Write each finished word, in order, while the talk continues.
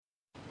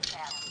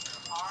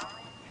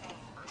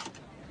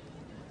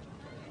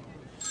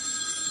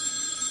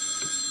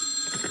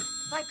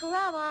Hi,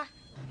 Grandma.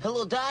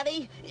 Hello,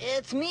 Dottie.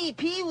 It's me,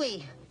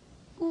 Pee-wee.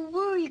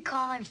 Where are you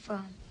calling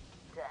from?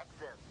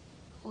 Texas.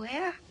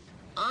 Where?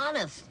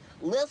 Honest.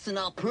 Listen,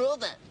 I'll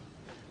prove it.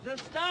 The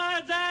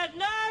stars at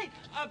night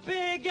are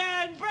big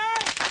and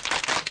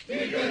bright.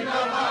 Deep in the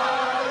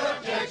heart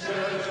of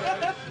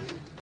Texas.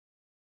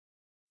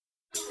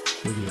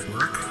 Maybe at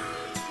work,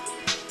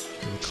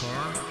 in the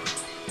car,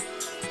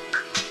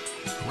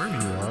 wherever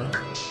you are.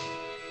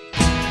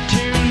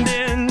 Tuned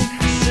in,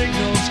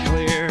 signals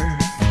clear.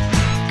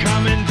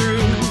 Coming through,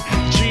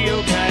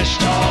 geocache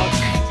talk.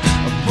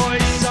 A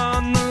voice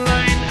on the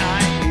line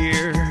I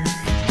hear.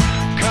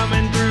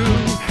 Coming through,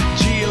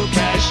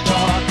 geocache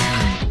talk.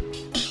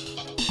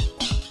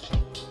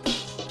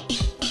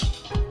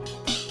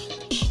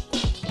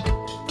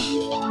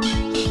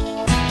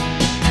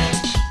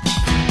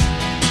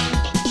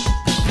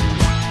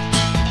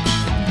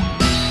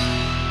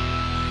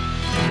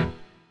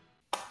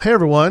 Hey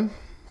everyone,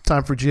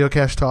 time for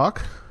Geocache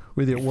Talk.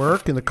 Whether at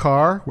work, in the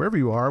car, wherever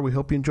you are, we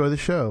hope you enjoy the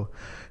show.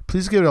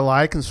 Please give it a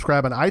like and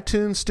subscribe on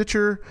iTunes,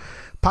 Stitcher,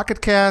 Pocket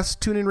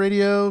Cast, TuneIn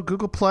Radio,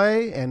 Google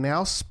Play, and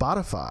now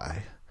Spotify.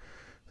 So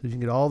you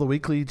can get all the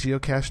weekly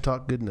Geocache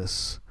Talk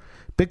goodness.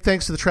 Big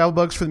thanks to the Travel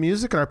Bugs for the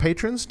music and our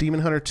patrons, Demon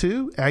Hunter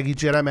 2, Aggie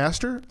Jedi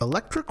Master,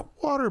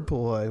 Electric Water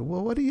Boy,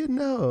 well, what do you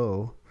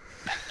know?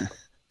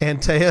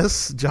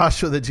 Antaeus,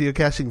 Joshua the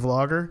Geocaching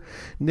Vlogger,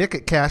 Nick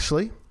at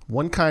Cashley,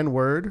 One Kind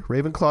Word,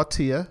 Ravenclaw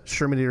Tia,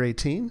 Sherman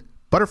 18,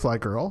 Butterfly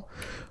Girl,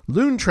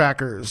 Loon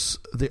Trackers,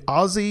 the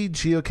Aussie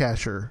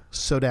Geocacher,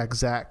 Sodak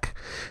Zach,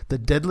 the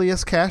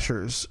Deadliest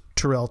Cachers,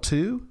 Terrell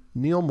 2,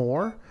 Neil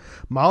Moore,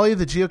 Molly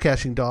the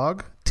Geocaching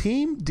Dog,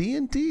 Team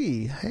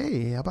D&D.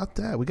 Hey, how about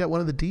that? We got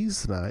one of the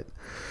D's tonight.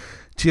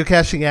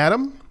 Geocaching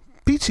Adam,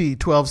 Peachy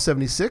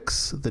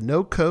 1276, the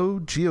No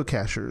Code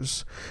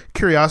Geocachers,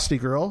 Curiosity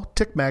Girl,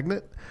 Tick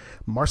Magnet,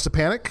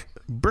 Marsipanic,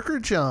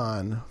 Bricker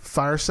John,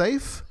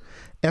 Firesafe,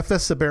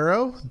 FS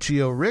Sabero,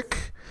 Geo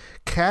Rick,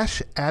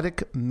 Cache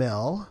Addict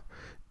Mel,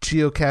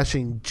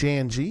 Geocaching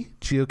Janji,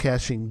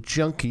 Geocaching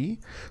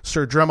Junkie,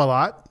 Sir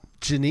Drumalot,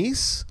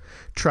 Janice,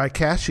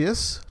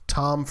 Tricassius,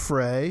 Tom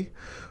Frey,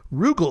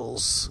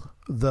 Rugels,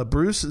 The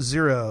Bruce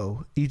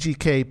Zero,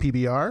 EGK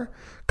PBR,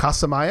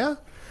 Casamaya,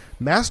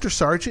 Master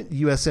Sergeant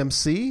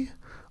USMC,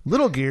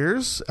 Little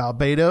Gears,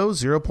 Albedo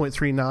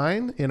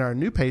 0.39, and our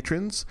new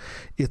patrons,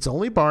 It's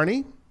Only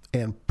Barney,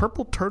 and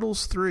Purple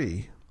Turtles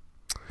 3.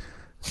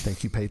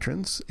 Thank you,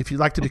 patrons. If you'd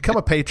like to become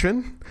a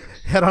patron,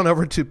 head on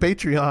over to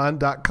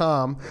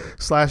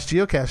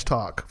patreon.com/geocache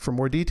talk for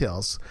more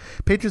details.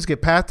 Patrons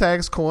get path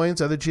tags,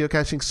 coins, other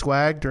geocaching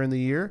swag during the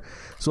year,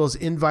 as well as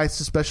invites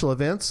to special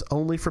events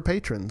only for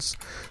patrons.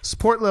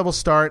 Support levels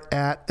start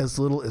at as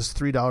little as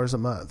 $3 a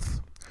month.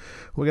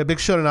 We got a big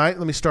show tonight.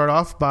 Let me start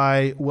off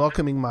by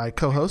welcoming my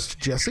co-host,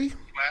 Jesse.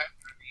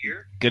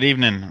 Good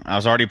evening. I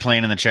was already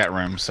playing in the chat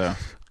room, so.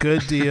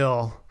 Good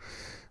deal.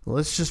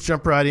 Let's just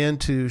jump right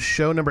into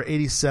show number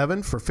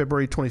 87 for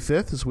February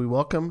 25th as we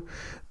welcome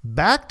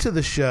back to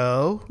the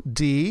show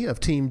D of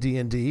Team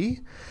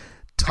D&D.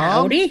 Tom,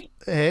 howdy.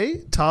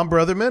 Hey, Tom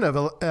Brotherman of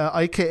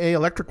AKA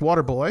Electric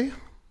Water Boy.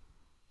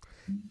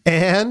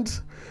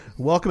 And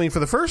welcoming for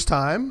the first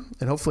time,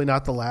 and hopefully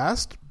not the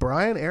last,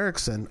 Brian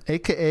Erickson,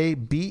 AKA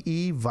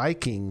BE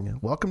Viking.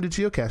 Welcome to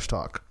Geocache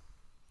Talk.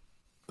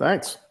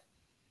 Thanks.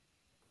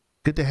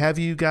 Good to have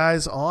you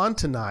guys on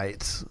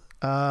tonight.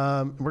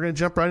 We're going to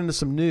jump right into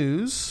some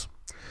news.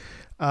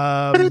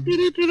 There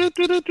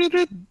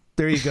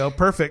you go.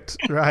 Perfect.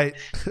 Right.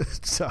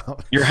 So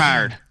you're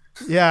hired.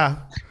 Yeah.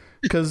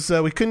 Because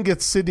we couldn't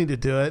get Sydney to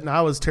do it, and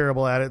I was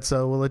terrible at it,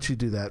 so we'll let you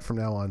do that from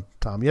now on,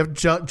 Tom. You have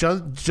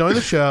to join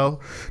the show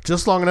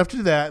just long enough to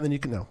do that, and then you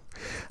can know.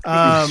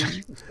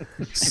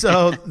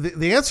 So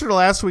the answer to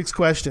last week's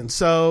question.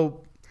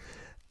 So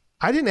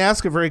I didn't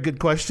ask a very good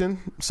question,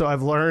 so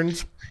I've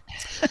learned.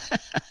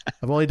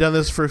 I've only done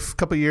this for a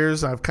couple of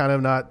years. I've kind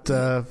of not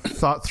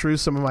thought through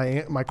some of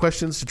my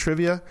questions to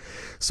trivia.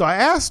 So I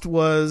asked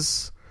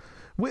it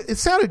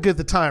sounded good at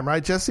the time,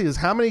 right, Jesse? Is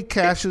how many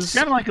caches? It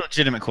sounded like a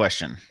legitimate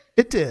question.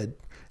 It did.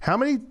 How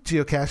many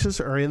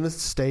geocaches are in the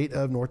state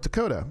of North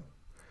Dakota?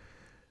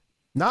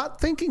 Not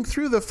thinking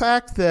through the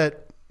fact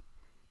that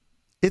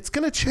it's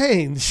going to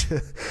change.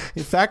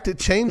 In fact, it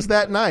changed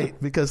that night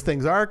because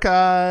things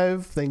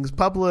archive, things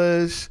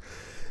publish.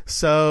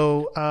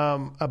 So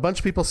a bunch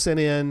of people sent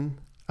in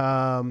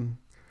and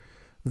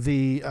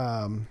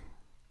we'll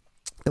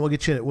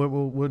get you.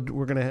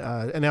 We're going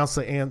to announce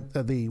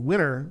the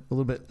winner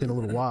in a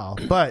little while.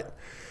 But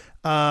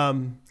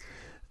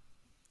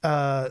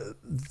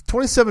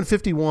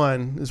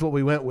 2751 is what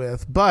we went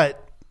with.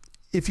 But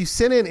if you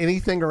sent in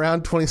anything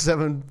around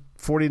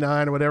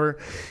 2749 or whatever,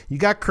 you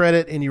got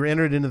credit and you were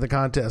entered into the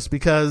contest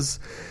because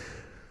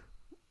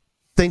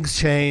things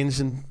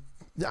change and.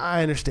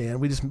 I understand.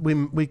 We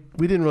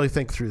didn't really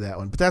think through that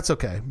one, but that's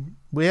okay.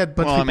 We had a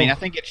bunch of people. I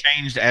think it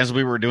changed as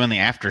we were doing the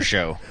after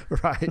show.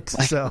 Right.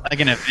 Like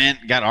an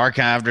event got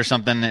archived or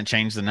something and it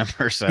changed the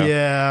number. So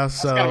yeah,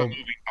 that's kind of a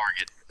moving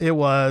target. It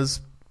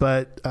was,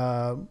 but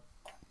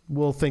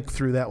we'll think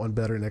through that one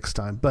better next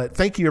time. But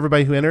thank you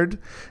everybody who entered,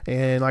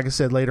 and like I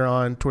said, later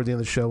on toward the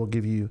end of the show, we'll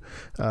give you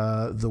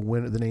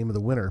the name of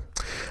the winner.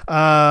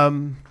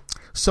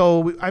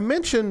 So I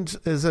mentioned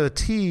as a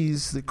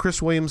tease that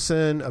Chris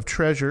Williamson of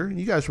Treasure.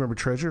 You guys remember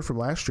Treasure from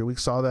last year? We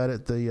saw that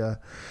at the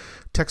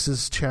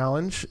Texas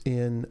Challenge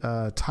in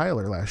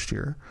Tyler last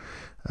year.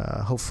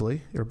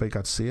 Hopefully, everybody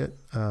got to see it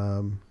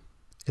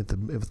at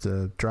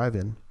the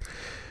drive-in.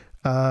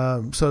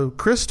 So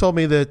Chris told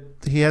me that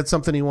he had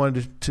something he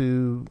wanted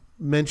to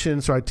mention,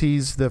 so I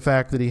teased the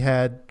fact that he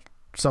had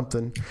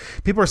something.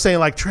 People are saying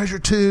like Treasure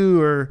 2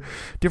 or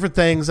different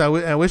things. I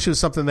wish it was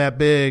something that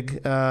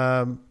big.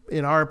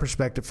 In our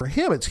perspective, for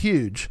him, it's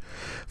huge.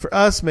 For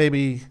us,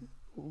 maybe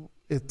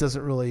it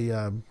doesn't really.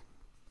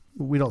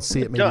 We don't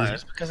see it. Maybe It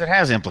does, because it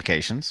has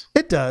implications.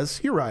 It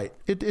does. You're right.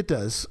 It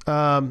does.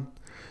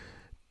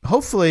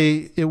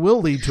 Hopefully, it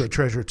will lead to a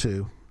Treasure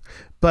 2.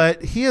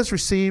 But he has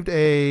received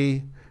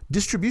a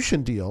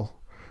distribution deal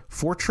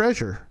for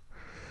Treasure,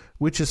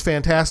 which is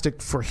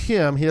fantastic for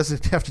him. He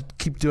doesn't have to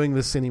keep doing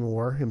this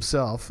anymore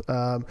himself.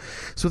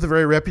 It's with a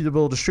very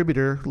reputable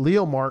distributor,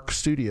 Leomark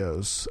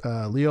Studios.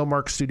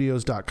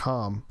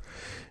 Leomarkstudios.com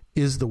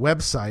is the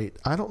website.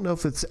 I don't know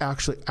if it's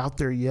actually out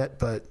there yet,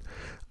 but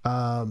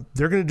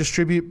they're going to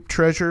distribute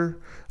Treasure,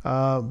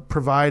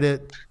 provide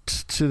it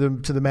to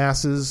the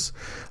masses.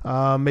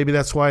 Maybe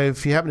that's why,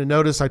 if you happen to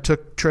notice, I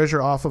took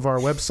Treasure off of our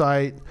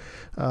website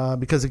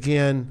because,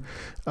 again,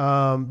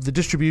 the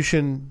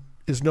distribution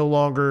is no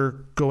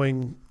longer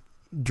going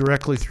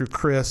directly through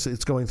Chris.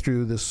 It's going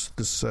through this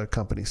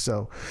company.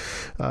 So,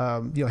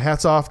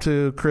 hats off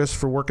to Chris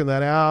for working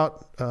that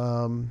out.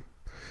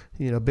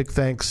 Big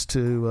thanks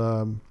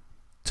to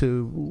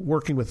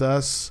working with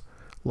us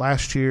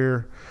last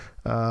year,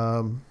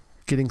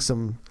 getting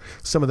some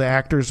of the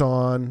actors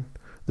on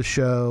the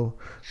show.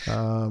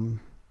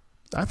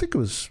 I think it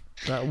was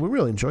we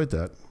really enjoyed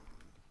that.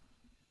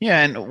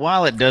 Yeah, and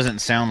while it doesn't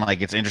sound like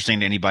it's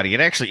interesting to anybody,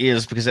 it actually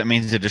is, because that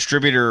means the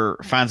distributor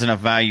finds enough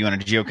value in a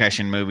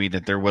geocaching movie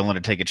that they're willing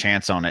to take a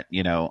chance on it,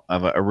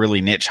 of a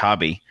really niche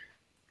hobby.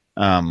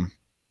 So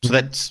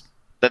that's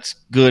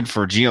good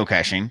for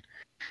geocaching.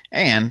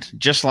 And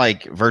just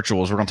like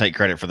virtuals, we're going to take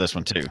credit for this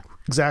one too.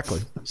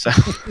 Exactly. So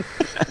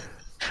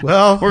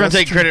well, we're going to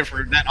take credit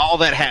for all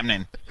that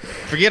happening.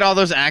 Forget all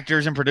those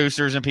actors and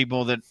producers and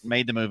people that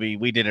made the movie.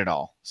 We did it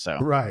all. So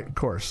right, of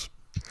course.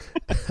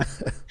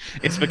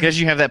 It's because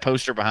you have that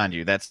poster behind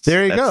you. That's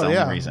there you go. The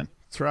yeah, only reason.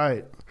 That's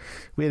right.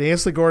 We had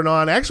Ansley Gordon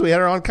on. Actually, we had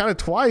her on kind of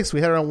twice.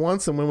 We had her on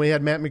once, and when we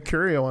had Matt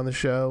Mercurio on the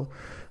show,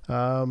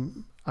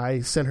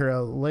 I sent her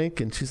a link,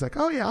 and she's like,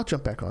 "Oh yeah, I'll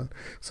jump back on."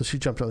 So she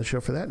jumped on the show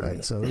for that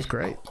night. So it was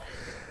great.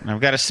 I've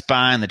got a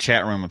spy in the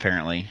chat room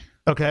apparently.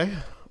 Okay.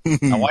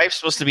 My wife's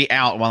supposed to be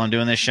out while I'm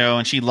doing this show,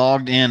 and she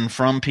logged in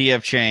from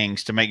PF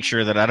Chang's to make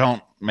sure that I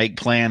don't make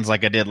plans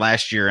like I did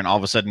last year and all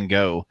of a sudden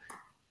go.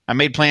 I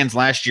made plans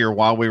last year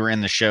while we were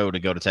in the show to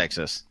go to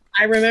Texas.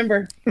 I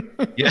remember.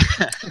 Yeah,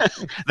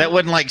 that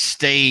wasn't like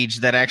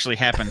staged. That actually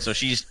happened. So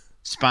she's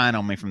spying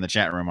on me from the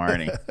chat room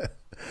already.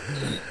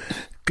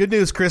 Good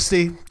news,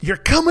 Christy. You're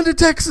coming to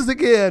Texas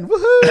again.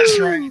 Woohoo! That's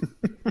right.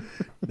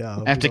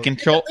 No, I have to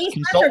consult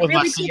with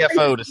my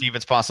CFO to see if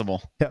it's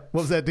possible. Yeah.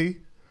 What was that, D?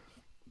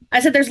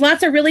 I said there's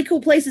lots of really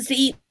cool places to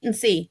eat and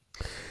see.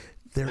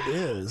 There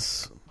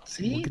is.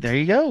 See, there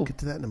you go. We'll get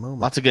to that in a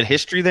moment. Lots of good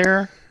history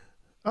there.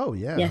 Oh,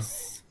 yeah.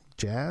 Yes.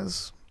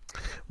 Jazz.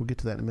 We'll get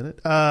to that in a minute.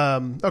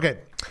 Okay.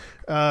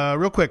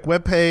 Real quick,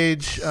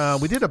 webpage.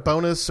 We did a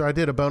bonus, or I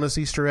did a bonus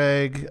Easter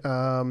egg.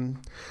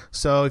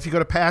 So if you go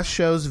to past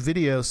shows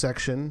video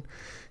section,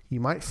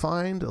 you might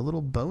find a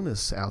little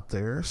bonus out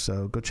there.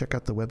 So go check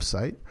out the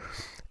website.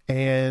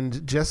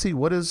 And Jesse,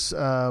 what is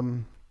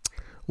the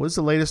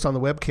latest on the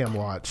webcam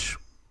watch?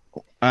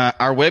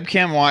 Our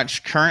webcam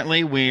watch,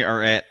 currently we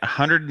are at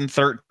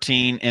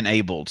 113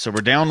 enabled. So we're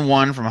down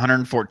one from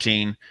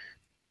 114.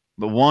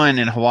 But one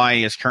in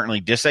Hawaii is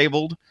currently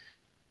disabled.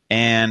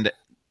 And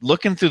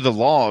looking through the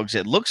logs,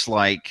 it looks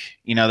like,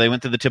 they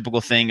went through the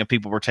typical thing of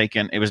people were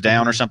taking, it was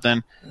down or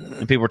something,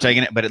 and people were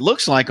taking it. But it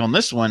looks like on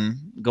this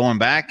one, going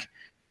back,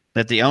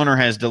 that the owner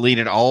has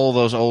deleted all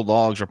those old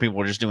logs where people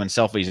were just doing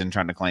selfies and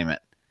trying to claim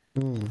it.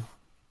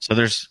 So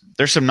there's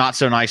some not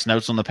so nice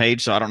notes on the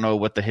page. So I don't know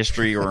what the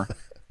history or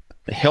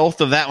the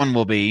health of that one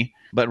will be.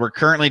 But we're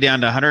currently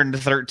down to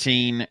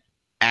 113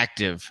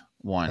 active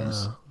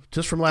ones.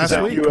 Just from last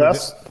week.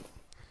 U.S.?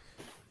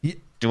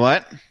 Do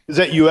what? Is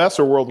that U.S.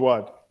 or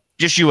worldwide?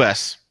 Just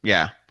U.S.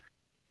 Yeah,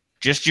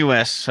 just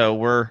U.S. So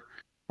we're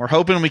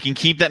hoping we can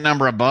keep that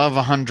number above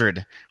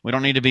 100. We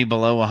don't need to be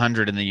below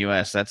 100 in the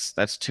U.S.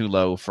 That's too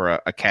low for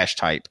a cache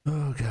type.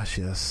 Oh gosh,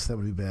 yes, that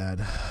would be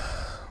bad.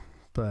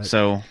 But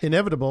so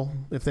inevitable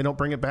if they don't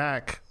bring it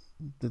back.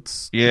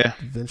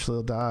 Eventually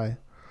it'll die.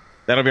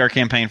 That'll be our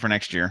campaign for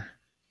next year.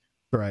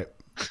 Right.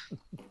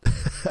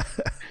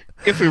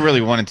 If we really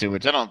wanted to,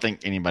 which I don't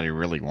think anybody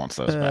really wants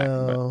those back.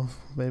 But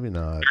maybe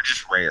not. They're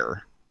just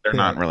rare. They're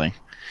not really.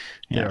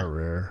 They are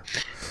rare.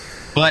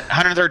 But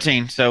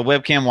 113. So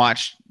webcam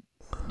watch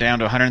down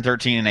to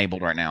 113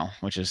 enabled right now,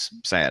 which is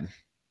sad.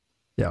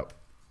 Yep.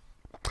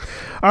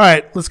 All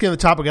right, let's get to the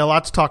topic. We got a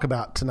lot to talk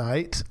about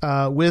tonight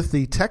with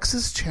the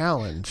Texas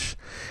Challenge,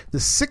 the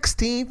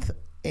 16th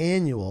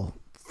annual.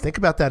 Think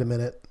about that a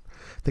minute.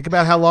 Think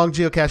about how long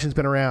geocaching's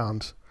been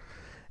around.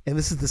 And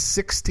this is the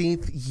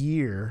 16th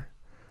year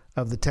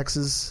of the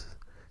Texas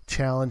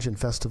Challenge and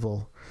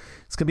Festival.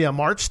 It's going to be on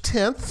March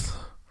 10th,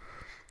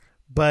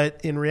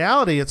 but in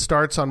reality, it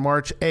starts on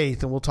March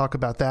 8th, and we'll talk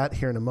about that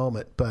here in a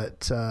moment.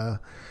 But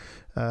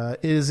it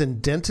is in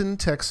Denton,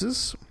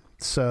 Texas,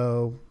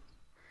 so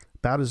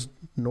about as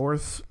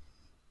north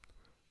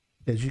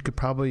as you could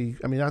probably,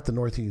 I mean, not the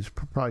north you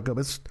could probably go,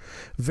 but it's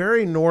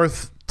very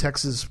north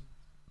Texas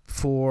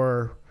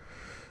for,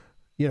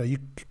 you know, you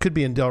could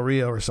be in Del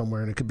Rio or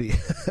somewhere, and it could be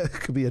it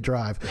could be a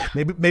drive.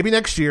 Maybe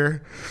next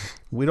year.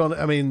 We don't.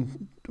 I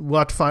mean, we'll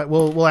have to find.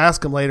 We'll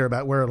ask them later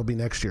about where it'll be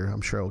next year.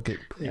 I'm sure it'll get.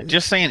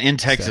 Just saying in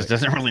Texas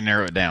doesn't really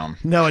narrow it down.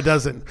 No, it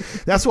doesn't.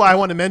 That's why I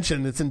want to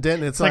mention it's in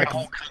Denton. It's like a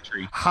whole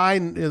country,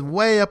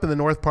 way up in the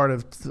north part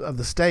of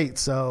the state,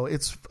 so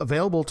it's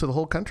available to the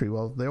whole country.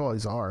 Well, they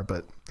always are,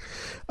 but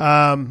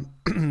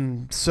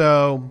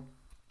so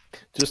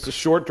just a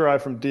short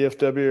drive from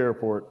DFW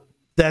Airport.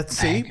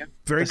 That's very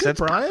good,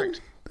 Brian.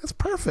 Perfect. That's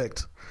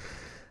perfect.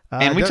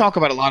 And we talk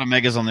about a lot of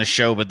megas on this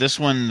show, but this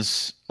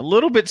one's a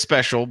little bit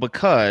special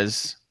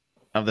because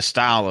of the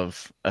style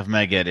of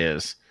mega it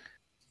is.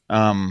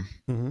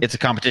 It's a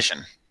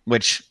competition,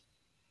 which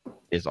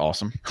is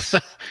awesome.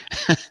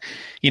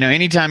 You know,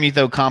 anytime you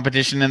throw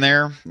competition in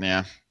there,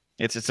 yeah,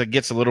 it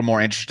gets a little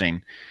more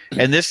interesting.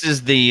 And this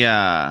is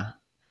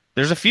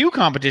there's a few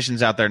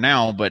competitions out there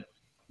now, but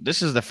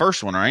this is the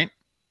first one, right?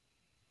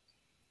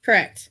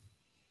 Correct.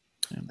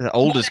 The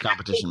oldest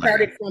competition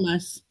started from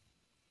us.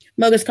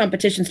 Moga's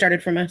competition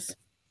started from us.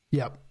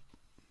 Yep.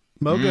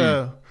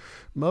 Moga,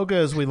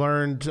 as we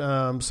learned,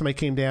 somebody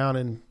came down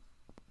and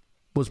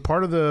was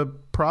part of the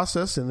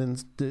process, and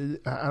then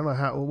I don't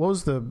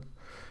know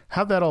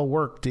how'd that all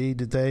work, Dee?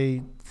 Did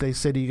they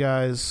say to you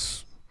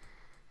guys?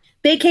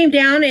 They came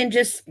down and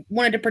just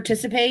wanted to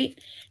participate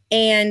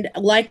and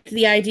liked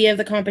the idea of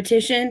the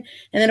competition,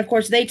 and then of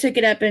course they took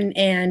it up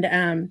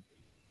and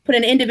put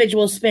an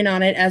individual spin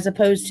on it as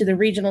opposed to the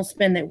regional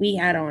spin that we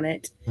had on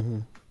it.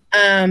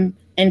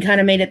 And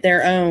kind of made it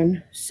their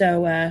own.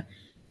 So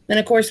then,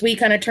 of course, we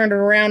kind of turned it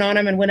around on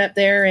them and went up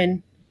there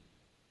and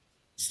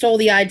stole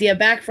the idea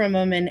back from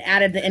them and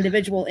added the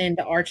individual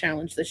into our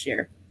challenge this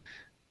year.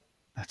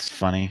 That's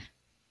funny.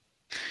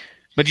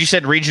 But you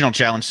said regional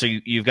challenge, so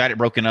you've got it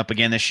broken up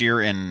again this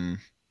year in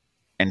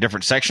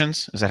different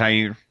sections? Is that how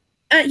you...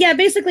 Yeah,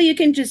 basically you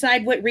can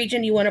decide what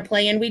region you want to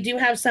play in. We do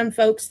have some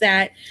folks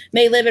that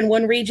may live in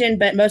one region,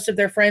 but most of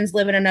their friends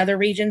live in another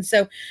region.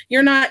 So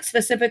you're not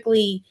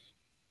specifically...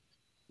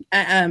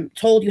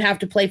 told you have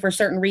to play for a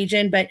certain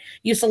region, but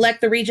you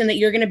select the region that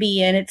you're going to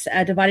be in. It's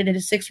divided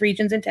into 6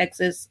 regions in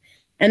Texas,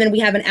 and then we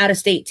have an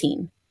out-of-state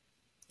team.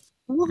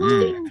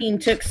 State team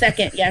took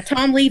second. Yeah,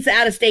 Tom leads the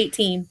out-of-state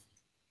team,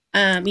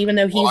 even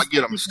though he's. I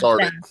get them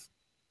started.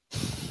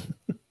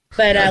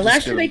 But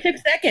last year they took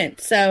second,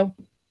 so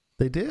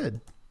they did.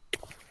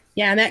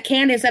 Yeah, and that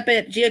can is up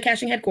at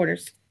geocaching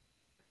headquarters.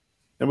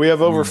 And we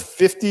have over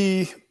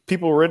 50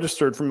 people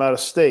registered from out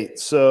of state.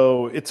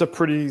 So it's a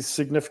pretty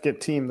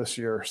significant team this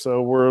year.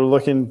 So we're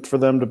looking for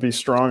them to be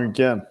strong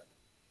again.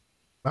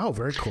 Oh,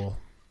 very cool.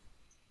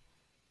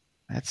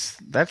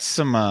 That's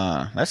some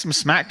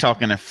smack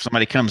talking if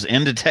somebody comes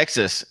into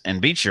Texas and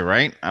beats you,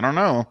 right? I don't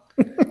know.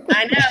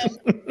 I know.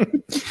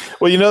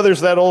 Well, you know,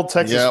 there's that old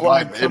Texas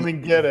flag, come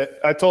and get it.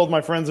 I told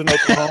my friends in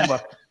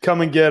Oklahoma,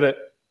 come and get it.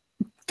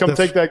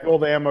 Take that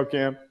gold ammo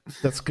can.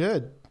 That's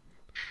good.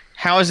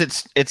 How is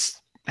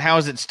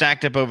it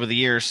stacked up over the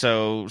years?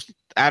 So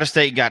out of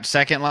state got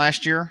second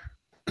last year?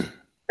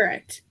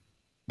 Correct.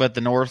 But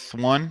the North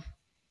won?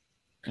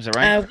 Is that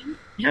right?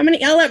 How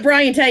many? I'll let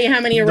Brian tell you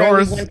how many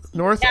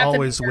North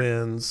always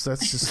wins.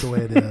 That's just the way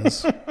it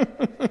is.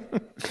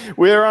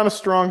 We are on a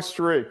strong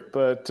streak,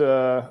 but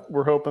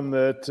we're hoping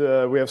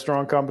that we have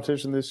strong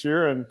competition this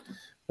year and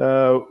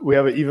we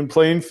have an even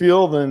playing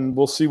field, and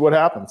we'll see what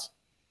happens.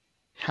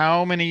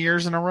 How many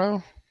years in a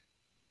row?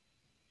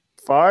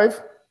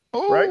 5.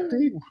 Oh. Right?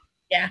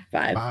 Yeah,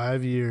 5.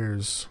 5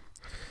 years.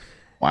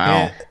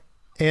 Wow.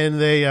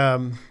 And they, I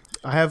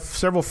have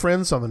several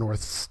friends on the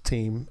North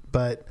team,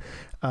 but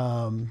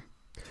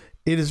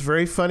it is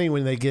very funny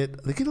when they get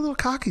a little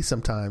cocky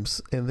sometimes,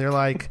 and they're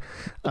like,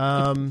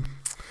 you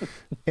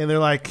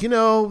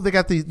know, they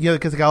got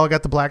because they all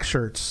got the black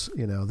shirts,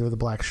 you know, they're the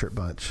black shirt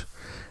bunch,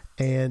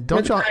 and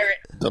don't y'all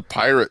the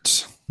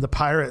Pirates,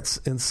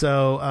 and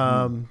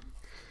so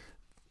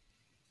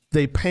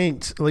they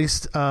paint, at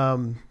least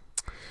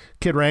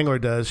Kid Wrangler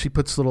does. She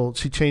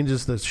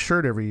changes the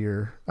shirt every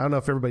year. I don't know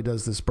if everybody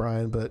does this,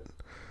 Brian, but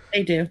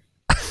they do.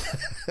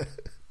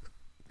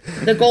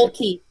 The gold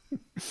key.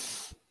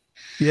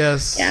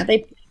 Yes. Yeah,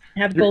 they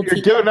have gold You're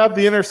key. giving up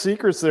the inner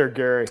secrets there,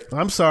 Gary.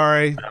 I'm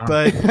sorry,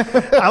 but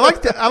I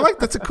like that.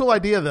 That's a cool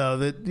idea, though.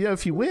 That, you know,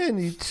 if you win,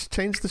 you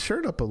change the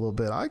shirt up a little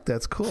bit. I like that.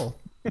 It's cool.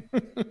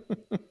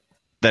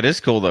 That is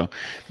cool, though.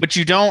 But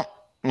you don't,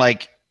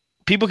 like,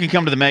 people can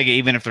come to the Mega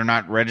even if they're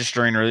not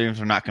registering or even if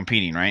they're not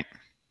competing, right?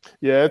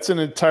 Yeah, it's an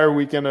entire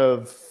weekend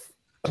of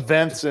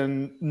events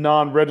and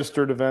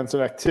non-registered events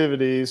and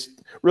activities,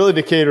 really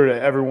to cater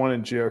to everyone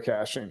in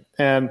geocaching.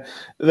 And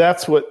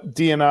that's what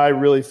Dee and I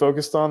really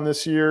focused on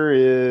this year.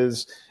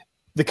 Is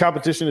the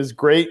competition is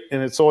great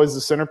and it's always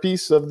the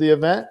centerpiece of the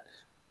event,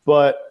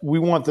 but we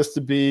want this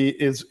to be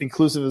as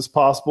inclusive as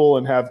possible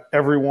and have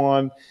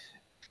everyone,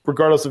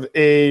 regardless of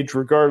age,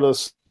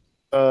 regardless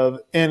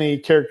of any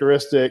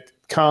characteristic,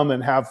 come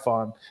and have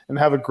fun and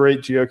have a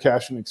great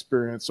geocaching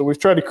experience. So we've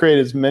tried to create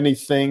as many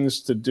things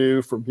to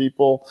do for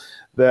people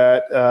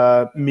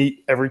that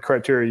meet every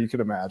criteria you can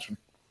imagine.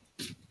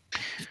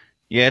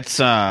 Yeah, it's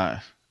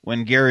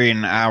when Gary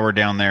and I were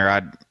down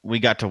there, we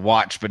got to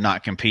watch but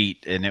not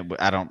compete, and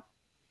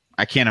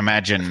I can't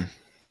imagine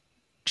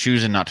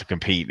choosing not to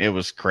compete. It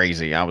was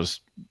crazy. I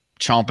was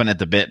chomping at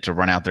the bit to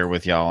run out there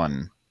with y'all,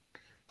 and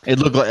it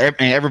looked like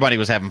everybody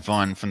was having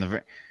fun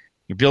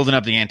you're building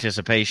up the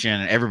anticipation,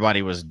 and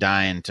everybody was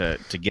dying to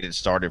get it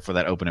started for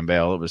that opening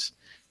bell. It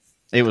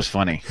was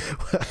funny.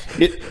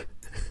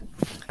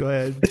 Go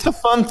ahead. It's a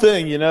fun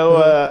thing,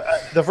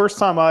 the first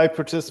time I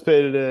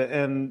participated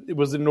and it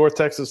was in North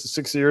Texas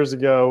 6 years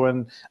ago,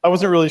 and I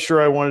wasn't really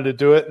sure I wanted to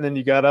do it. And then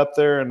you got up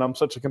there, and I'm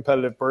such a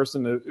competitive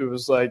person. It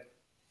was like,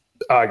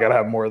 I got to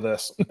have more of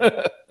this.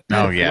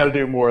 Oh, yeah. Got to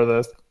do more of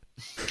this.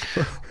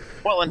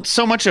 Well, and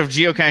so much of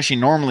geocaching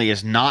normally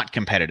is not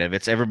competitive.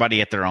 It's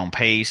everybody at their own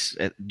pace.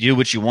 Do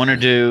what you want to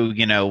do,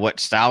 what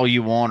style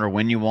you want or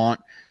when you want.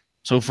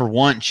 So for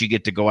once, you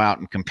get to go out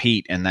and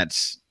compete, and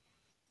that's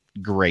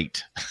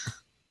great.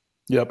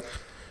 Yep.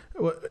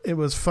 It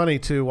was funny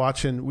too,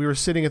 watching, we were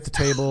sitting at the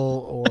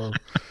table or,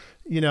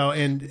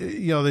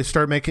 they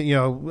start making,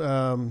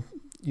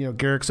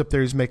 Garrick's up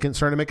there, he's starting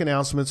to make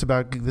announcements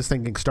about this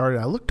thing getting started.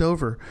 I looked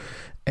over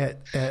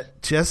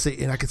at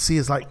Jesse, and I could see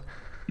his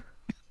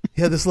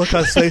he had this look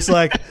on his face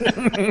like,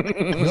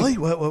 really?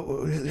 What?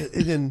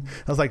 And then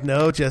I was like,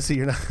 no, Jesse,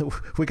 you're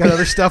not. We got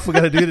other stuff we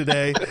got to do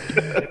today.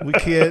 We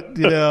can't,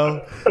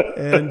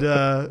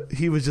 And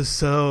he was just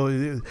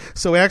so.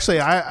 So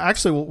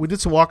we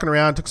did some walking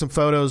around, took some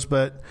photos,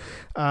 but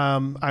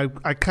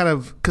I kind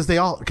of, because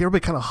everybody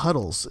kind of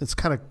huddles. It's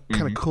kind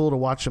of cool to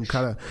watch them.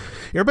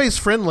 Everybody's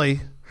friendly,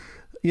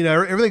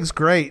 everything's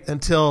great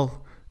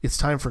until it's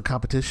time for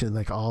competition.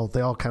 They all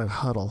kind of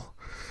huddle.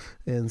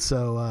 And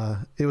so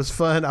it was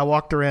fun. I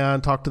walked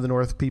around, talked to the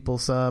North people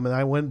some, and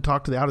I went and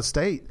talked to the out of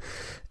state.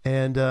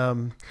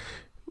 And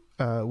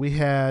we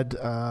had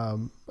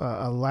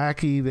a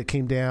lackey that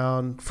came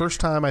down.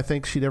 First time I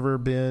think she'd ever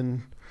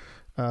been.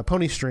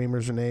 Pony Stream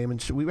is her name,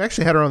 and we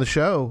actually had her on the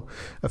show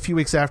a few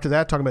weeks after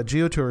that talking about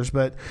geotours.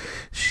 But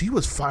she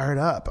was fired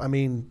up. I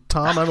mean,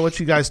 Tom, I don't know what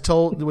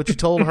you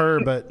told her,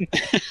 but.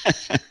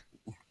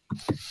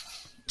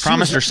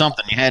 Promised her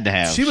something you had to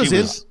have.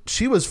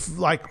 She was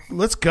like,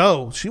 let's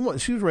go. She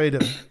was ready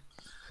to.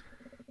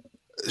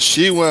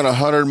 She went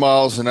 100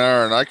 miles an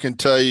hour, and I can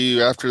tell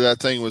you after that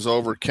thing was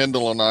over,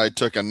 Kendall and I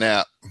took a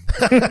nap.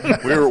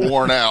 We were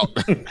worn out.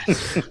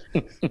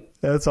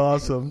 That's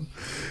awesome.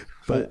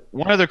 But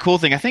one other cool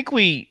thing, I think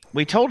we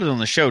told it on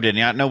the show, didn't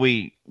you? I know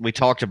we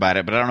talked about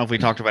it, but I don't know if we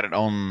talked about it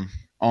on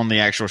the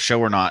actual show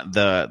or not.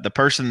 The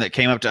person that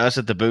came up to us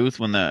at the booth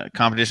when the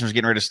competition was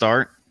getting ready to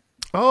start.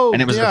 Oh,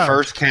 and it was the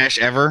first cache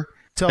ever.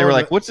 They were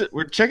like, "What's it?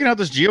 We're checking out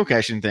this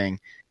geocaching thing."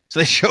 So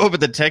they show up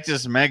at the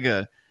Texas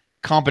Mega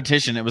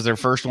competition. It was their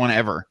first one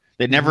ever.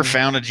 They'd never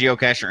found a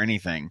geocache or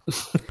anything.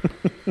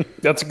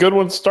 That's a good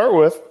one to start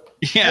with.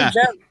 Yeah,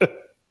 it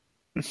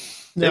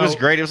was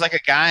great. It was like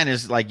a guy and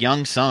his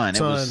young son.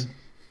 It was.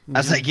 I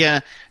was like,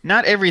 yeah,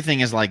 not everything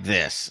is like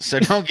this. So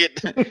don't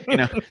get,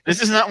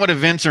 this is not what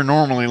events are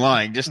normally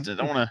like. Just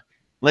don't want to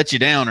let you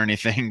down or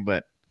anything.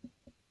 But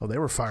they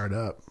were fired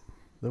up.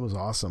 That was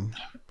awesome.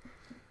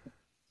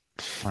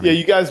 Funny. Yeah,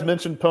 you guys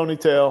mentioned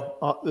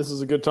Ponytail. This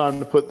is a good time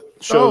to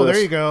show this.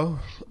 There you go.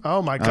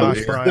 Oh my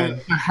gosh,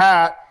 Brian! The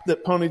hat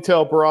that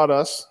Ponytail brought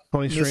us.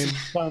 Pony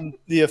Stream.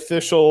 The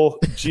official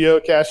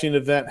geocaching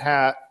event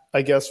hat,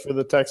 I guess, for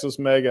the Texas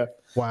Mega.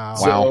 Wow!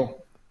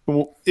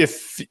 So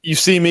if you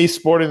see me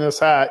sporting this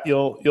hat,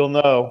 you'll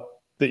know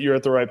that you're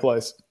at the right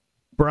place.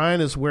 Brian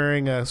is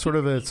wearing a sort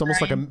of it's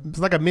almost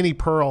like a mini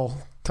pearl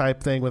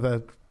type thing with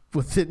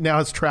it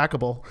now. It's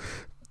trackable.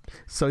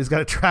 So he's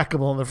got a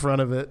trackable on the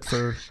front of it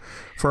for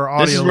our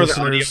audio listeners. This is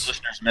where the audio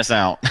listeners miss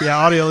out. Yeah,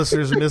 audio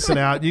listeners are missing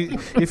out.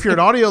 If you're an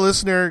audio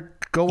listener,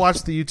 go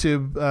watch the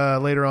YouTube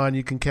later on.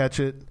 You can catch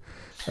it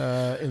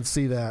and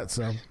see that.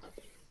 So,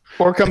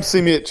 or come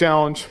see me at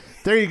Challenge.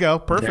 There you go.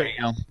 Perfect. There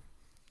you go.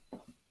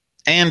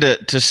 And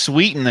to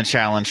sweeten the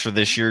challenge for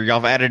this year,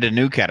 y'all have added a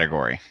new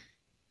category.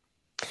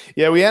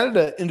 Yeah, we added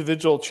an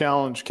individual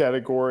challenge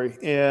category,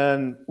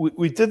 and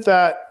we did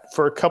that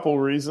for a couple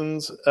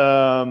reasons.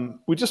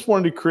 We just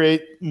wanted to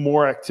create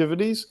more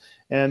activities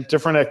and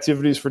different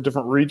activities for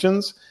different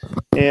regions.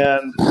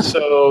 And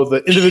so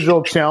the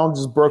individual challenge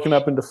is broken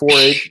up into 4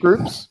 age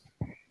groups: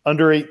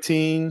 under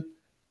 18,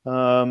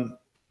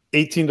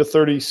 18 to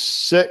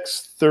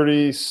 36,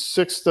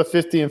 36 to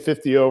 50, and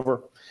 50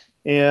 over.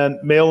 and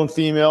male and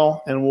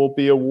female, and we'll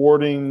be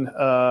awarding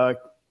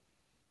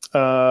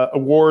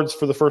awards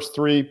for the first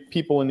 3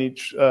 people in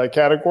each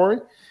category.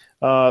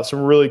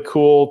 Some really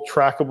cool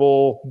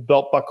trackable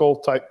belt buckle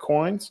type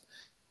coins.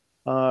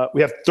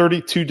 We have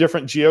 32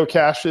 different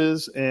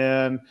geocaches,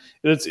 and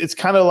it's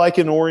kind of like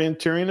an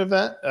orienteering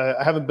event.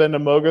 I haven't been to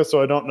Moga,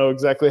 so I don't know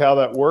exactly how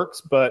that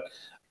works, but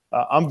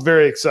I'm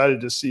very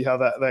excited to see how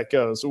that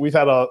goes. So we've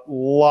had a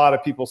lot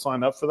of people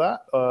sign up for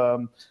that.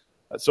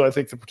 So I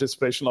think the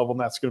participation level in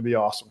that's going to be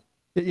awesome.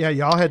 Yeah,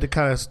 y'all had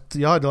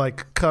to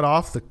like cut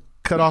off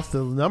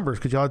the numbers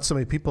because y'all had so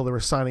many people that were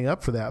signing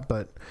up for that.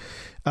 But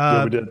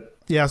Yeah, we did.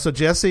 Yeah, so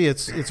Jesse,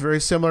 it's very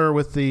similar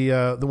with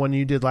the one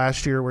you did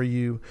last year, where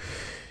you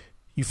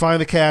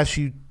find the cache,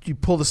 you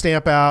pull the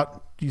stamp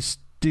out, you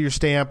do your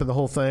stamp and the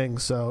whole thing.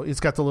 So it's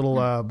got the little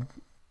what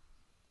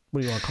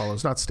do you want to call it?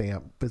 It's not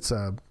stamp. It's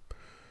a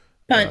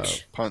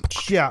punch.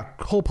 Punch. Yeah,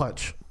 hole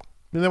punch.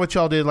 Isn't that what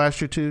y'all did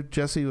last year too,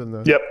 Jesse?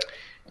 Yep.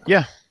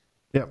 Yeah.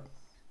 Yep.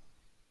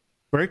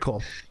 Very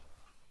cool.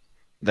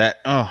 That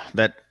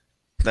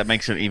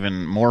makes it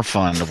even more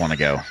fun to want to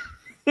go.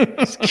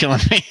 It's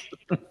killing me.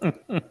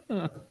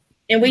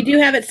 And we do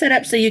have it set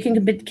up so you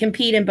can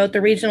compete in both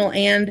the regional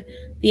and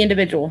the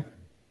individual.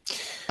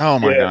 Oh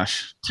my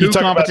gosh. You Two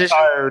talk about competitions.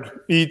 tired.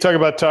 You talk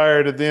about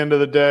tired at the end of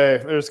the day.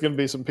 There's going to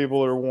be some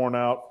people that are worn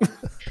out.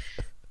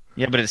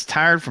 Yeah, but it's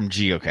tired from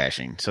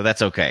geocaching, so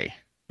that's okay.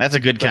 That's a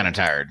good kind of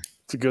tired.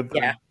 It's a good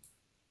thing. Yeah.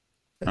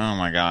 Oh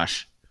my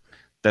gosh.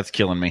 That's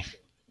killing me.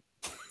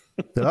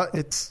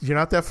 You're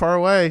not that far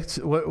away.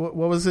 What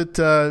was it,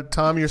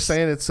 Tom? You're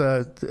saying it's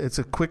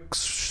a quick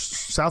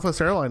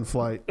Southwest airline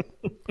flight.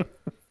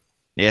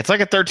 Yeah, it's like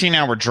a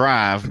 13-hour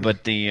drive,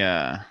 but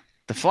the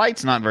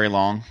flight's not very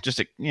long.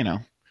 Just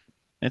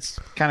it's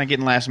kind of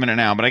getting last minute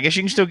now, but I guess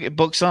you can still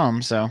book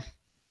some. So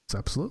It's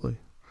absolutely.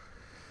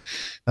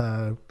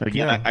 but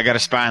again, I got a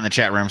spy in the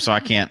chat room, so I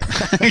can't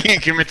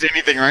commit to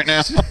anything right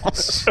now.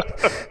 She's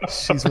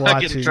I get in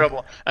watching.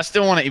 trouble. I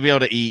still want to be able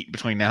to eat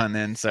between now and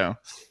then. So,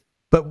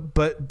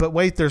 But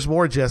wait, there's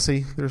more,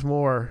 Jesse. There's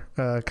more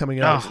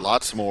coming up. Oh.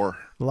 Lots more.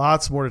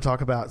 Lots more to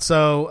talk about.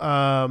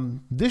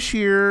 So this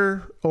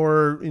year,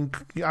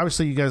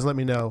 obviously, you guys let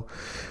me know.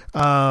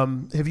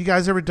 Have you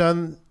guys ever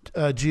done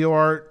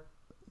GeoArt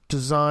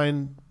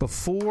design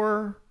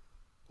before,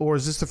 or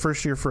is this the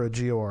first year for a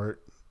GeoArt?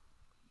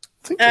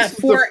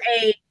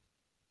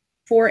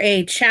 For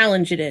a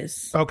challenge, it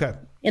is. Okay.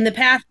 In the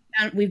past,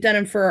 we've done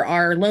them for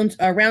our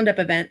roundup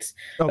events,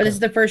 but this is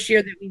the first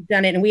year that we've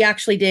done it, and we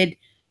actually did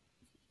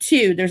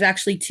 2. There's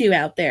actually 2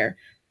 out there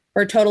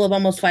for a total of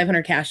almost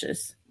 500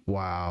 caches.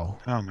 Wow.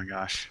 oh my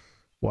gosh.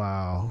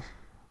 Wow.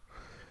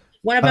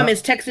 One of them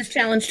is Texas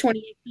Challenge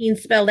 2018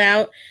 spelled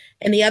out,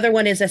 and the other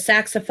one is a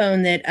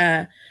saxophone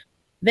that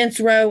Vince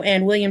Rowe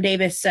and William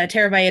Davis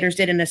Terraviators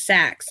did in a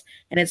sax,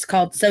 and it's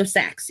called So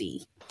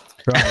Saxy.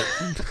 Right.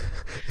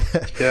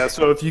 Yeah,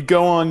 so if you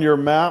go on your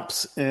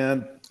maps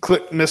and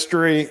click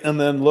mystery and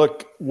then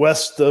look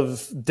west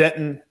of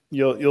Denton,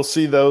 you'll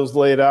see those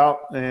laid out,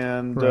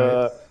 and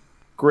Right.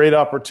 Great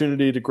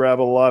opportunity to grab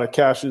a lot of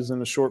caches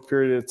in a short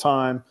period of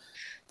time.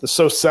 The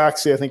So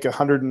Saxy, I think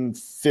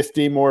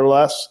 150 more or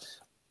less,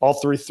 all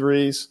 3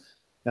 threes,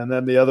 and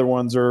then the other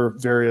ones are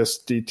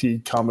various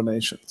DT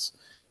combinations.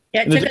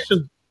 Yeah, it took us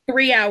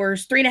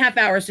 3.5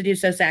 hours to do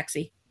So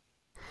Saxy.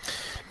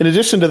 In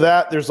addition to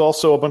that, there's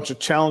also a bunch of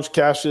challenge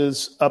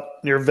caches up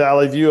near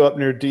Valley View, up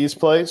near Dee's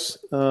place,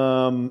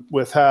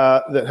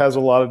 that has a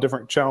lot of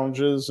different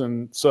challenges,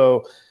 and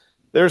so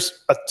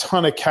there's a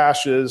ton of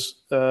caches.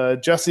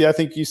 Jesse, I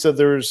think you said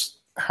there's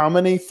how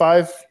many?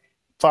 5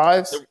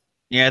 fives?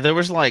 Yeah, there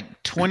was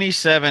like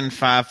 27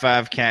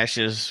 5.5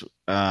 caches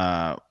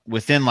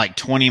within like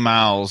 20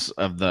 miles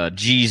of the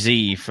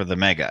GZ for the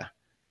Mega.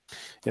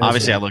 Yeah,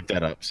 Obviously, so- I looked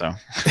that up. So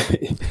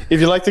If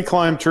you like to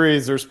climb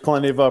trees, there's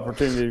plenty of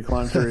opportunity to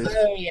climb trees.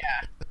 Oh, yeah.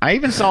 I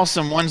even saw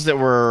some ones that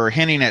were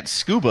hinting at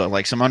scuba,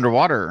 like some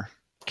underwater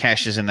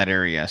caches in that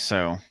area.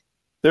 So,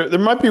 There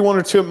might be 1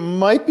 or 2. It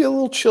might be a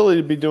little chilly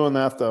to be doing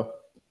that, though.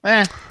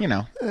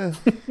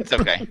 it's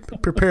okay.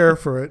 Prepare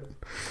for it.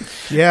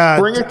 Yeah.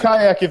 Bring a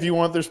kayak if you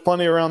want. There's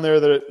plenty around there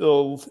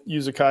that'll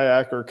use a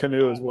kayak or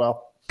canoe as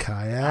well.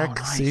 Kayak. Oh,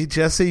 nice. See,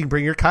 Jesse, you can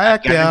bring your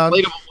kayak Got down. an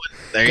inflatable one.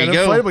 There Got you an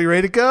go. inflatable. You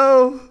ready to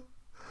go?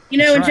 You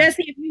know, and right.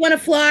 Jesse, if you want to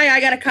fly, I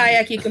got a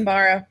kayak you can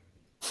borrow.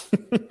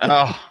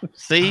 Oh,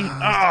 see?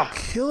 Oh,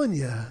 Killing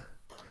you.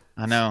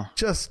 I know.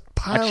 Just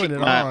My piling it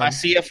on. my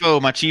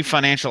CFO, my chief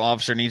financial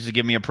officer, needs to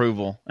give me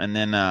approval, and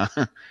then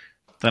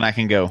then I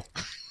can go.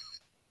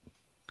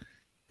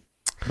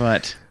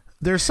 But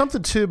There's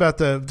something too about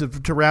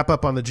to wrap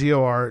up on the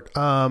GeoArt.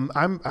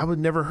 I would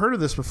never heard of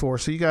this before,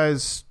 so you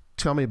guys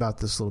tell me about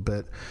this a little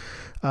bit.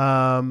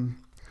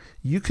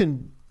 You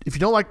can, if you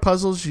don't like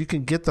puzzles, you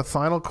can get the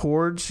final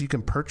chords. You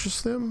can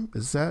purchase them.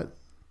 Is that?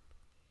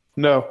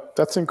 No,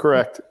 that's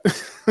incorrect.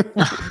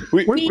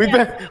 we've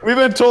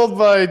been told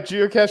by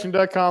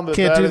geocaching.com that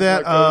Can't do is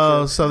that. not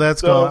kosher. Oh, so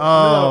that's So, gone.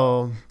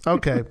 no. Oh,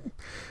 okay.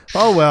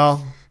 Oh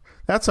well,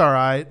 that's all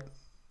right.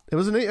 It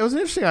was an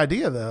interesting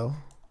idea though.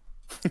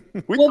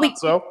 We Well, thought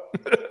so.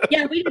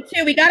 Yeah, we did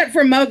too. We got it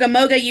from Moga.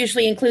 Moga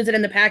usually includes it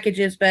in the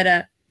packages,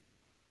 but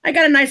I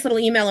got a nice little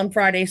email on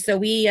Friday, so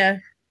we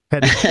Had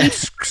to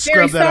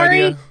scrub that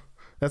sorry. idea.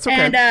 That's okay.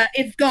 And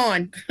it's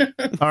gone.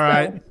 All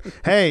right.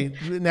 Hey,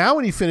 now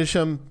when you finish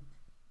them,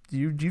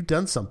 you've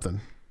done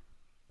something.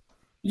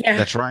 Yeah.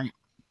 That's right.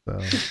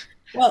 So.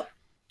 Well,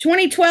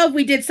 2012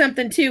 we did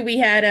something too. We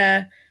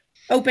had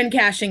open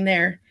caching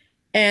there.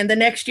 And the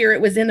next year it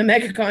was in the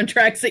mega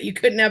contracts that you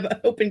couldn't have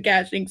open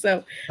caching.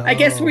 So I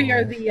guess we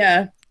are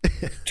the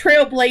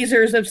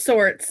trailblazers of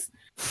sorts.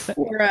 For,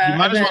 you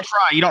might as well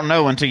try. You don't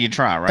know until you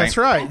try, right? That's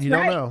right. That's you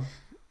don't right. know.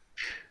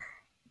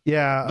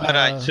 Yeah.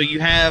 But so you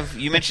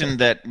mentioned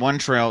that one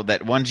trail,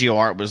 that one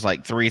GOR was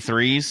like 3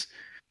 3s.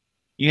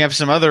 You have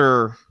some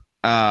other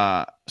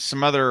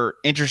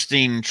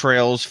interesting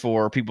trails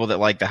for people that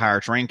like the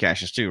higher terrain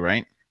caches too,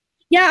 right?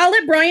 Yeah, I'll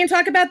let Brian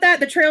talk about that.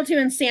 The Trail to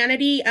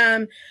Insanity.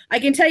 I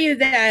can tell you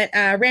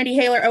that Randy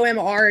Haler,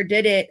 OMR,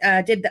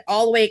 did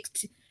all the way.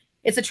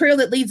 It's a trail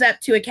that leads up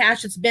to a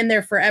cache that's been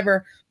there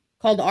forever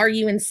called Are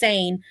You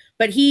Insane?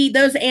 But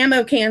those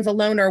ammo cans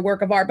alone are a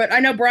work of art. But I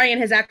know Brian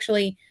has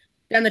actually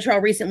done the trail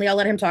recently. I'll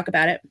let him talk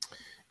about it.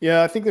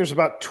 Yeah, I think there's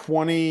about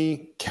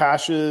 20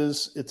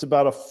 caches. It's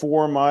about a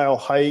 4-mile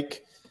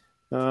hike.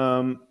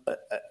 A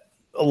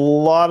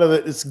lot of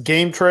it is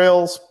game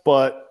trails,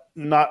 but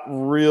not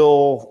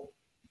real.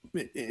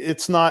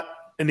 It's not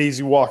an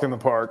easy walk in the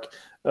park.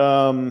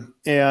 And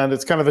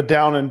it's kind of a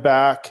down and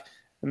back.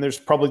 And there's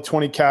probably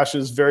 20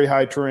 caches, very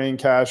high terrain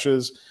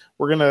caches.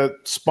 We're going to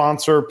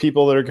sponsor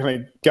people that are going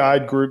to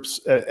guide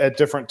groups at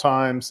different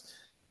times.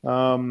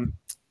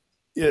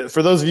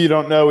 For those of you who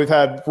don't know, we've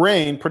had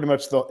rain pretty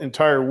much the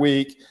entire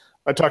week.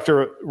 I talked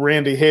to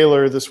Randy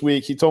Haler this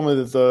week. He told me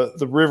that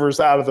the river's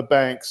out of the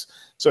banks.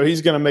 So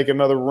he's going to make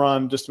another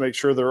run just to make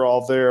sure they're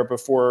all there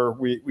before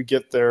we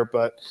get there.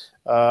 But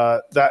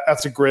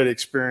that's a great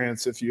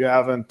experience if you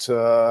haven't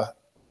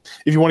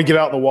if you want to get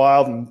out in the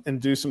wild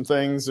and do some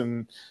things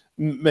and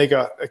make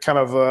a kind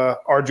of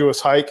arduous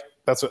hike.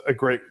 That's a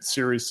great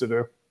series to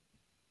do.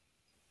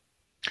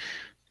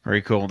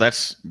 Very cool.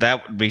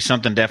 That would be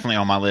something definitely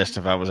on my list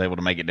if I was able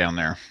to make it down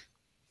there.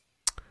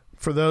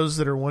 For those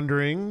that are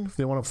wondering, if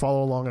they want to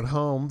follow along at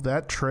home,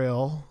 that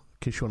trail, in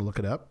case you want to look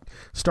it up,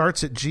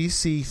 starts at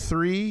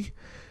GC3.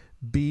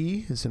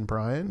 B is in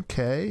Brian.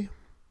 K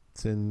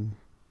is in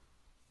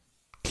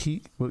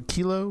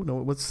Kilo? No,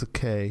 what's the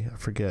K? I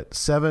forget.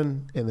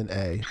 7 and then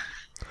A.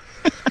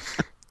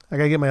 I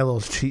got to get my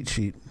little cheat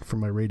sheet for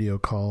my radio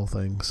call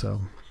thing, so...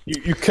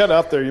 You cut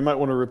out there. You might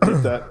want to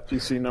repeat that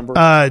GC number.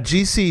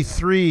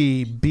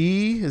 GC3,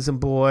 B is in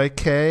boy,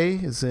 K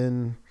is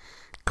in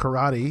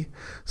karate,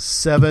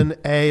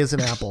 7A is in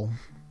apple.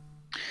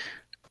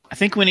 I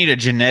think we need a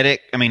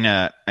geocaching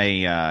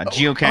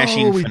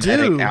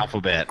phonetic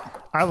alphabet.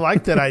 I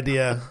like that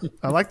idea.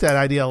 I like that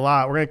idea a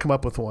lot. We're going to come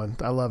up with one.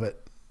 I love it.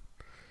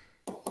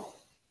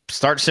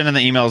 Start sending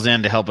the emails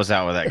in to help us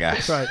out with that,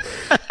 guys.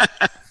 That's right.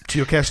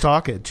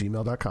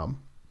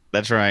 geocachetalk@gmail.com.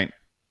 That's right.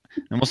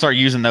 And we'll start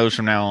using those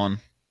from now on.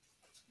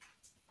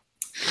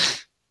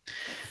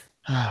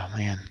 Oh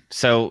man!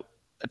 So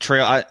a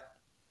trail.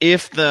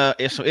 If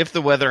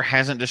the weather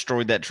hasn't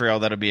destroyed that trail,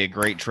 that'll be a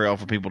great trail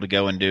for people to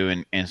go and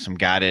do, and some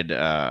guided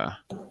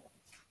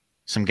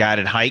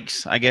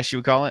hikes, I guess you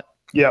would call it.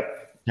 Yep.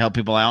 Help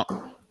people out.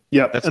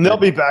 Yep. That's and they'll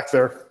good. be back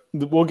there.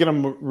 We'll get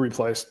them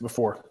replaced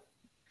before.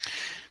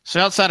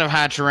 So outside of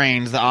high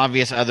terrains, the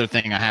obvious other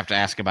thing I have to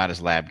ask about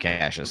is lab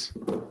caches.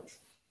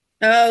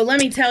 Oh, let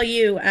me tell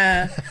you,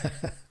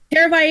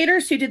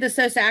 Terraviators, who did the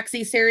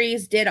Sosaxi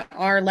series, did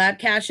our lab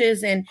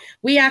caches, and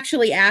we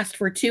actually asked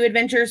for 2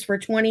 adventures for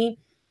 20,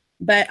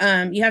 but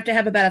you have to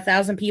have about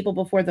 1,000 people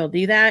before they'll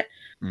do that.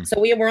 So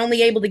we were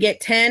only able to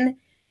get 10,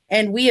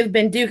 and we have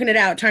been duking it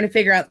out trying to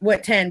figure out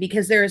what 10,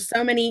 because there are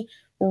so many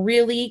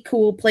really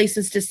cool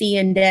places to see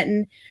in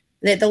Denton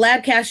that the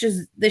lab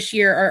caches this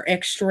year are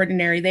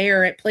extraordinary. They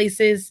are at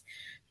places,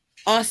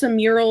 awesome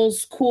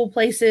murals, cool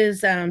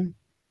places.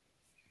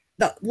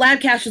 The lab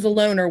caches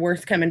alone are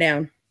worth coming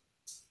down.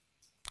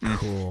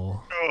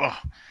 Cool.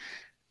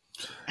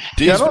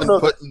 Dee's been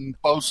putting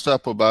posts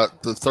up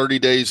about the 30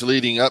 days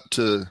leading up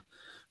to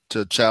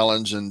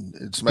challenge, and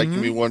it's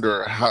making me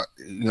wonder how,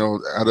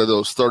 out of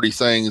those 30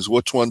 things,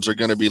 which ones are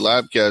going to be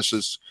lab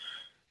caches,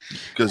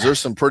 because there's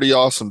some pretty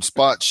awesome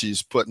spots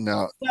she's putting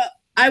out. Well,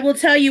 I will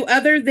tell you,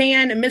 other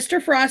than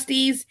Mr.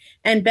 Frosty's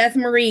and Beth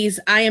Marie's,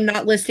 I am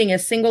not listing a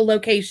single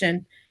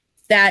location.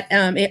 That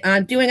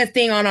I'm doing a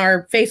thing on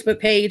our Facebook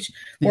page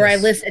where I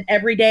list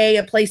every day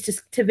a place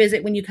to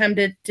visit when you come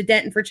to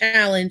Denton for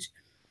challenge.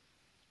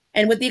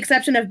 And with the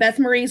exception of Beth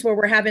Marie's, where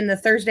we're having the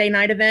Thursday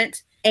night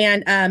event,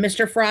 and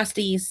Mr.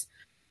 Frosty's,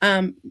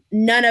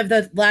 none of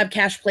the lab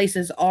cache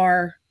places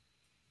are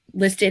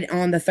listed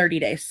on the 30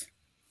 days.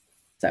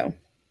 So.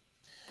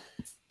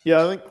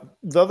 Yeah, I think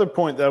the other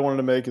point that I wanted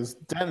to make is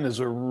Denton is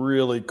a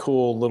really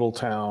cool little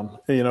town.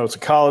 It's a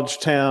college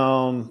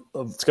town.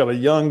 It's got a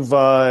young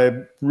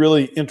vibe,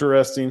 really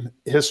interesting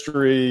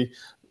history.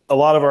 A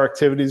lot of our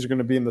activities are going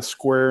to be in the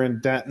square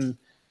in Denton.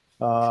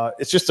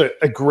 It's just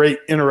a great,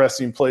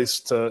 interesting place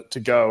to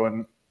go.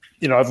 And,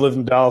 I've lived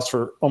in Dallas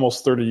for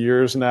almost 30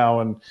 years now.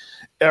 And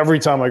every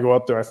time I go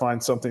up there, I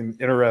find something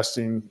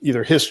interesting,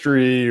 either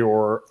history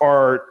or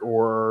art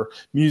or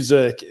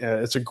music.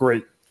 It's a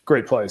great,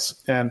 great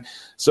place. And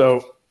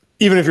so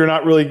even if you're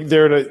not really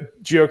there to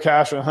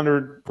geocache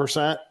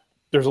 100%,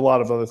 there's a lot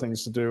of other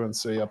things to do and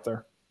see up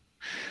there.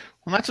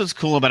 Well, that's what's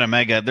cool about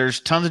Omega. There's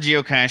tons of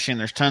geocaching.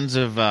 There's tons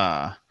of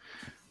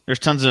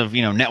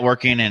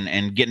networking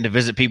and getting to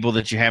visit people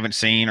that you haven't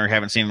seen or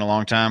haven't seen in a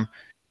long time.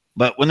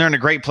 But when they're in a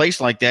great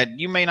place like that,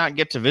 you may not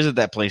get to visit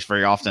that place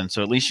very often.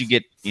 So at least you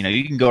get,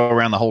 you can go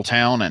around the whole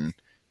town, and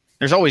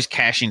there's always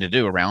caching to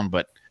do around.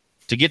 But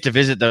to get to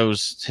visit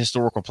those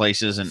historical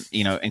places and,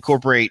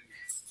 incorporate,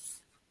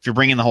 if you're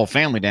bringing the whole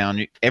family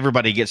down,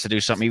 everybody gets to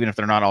do something, even if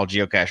they're not all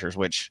geocachers,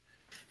 which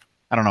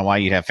I don't know why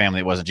you'd have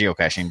family that wasn't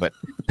geocaching. But,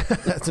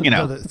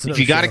 if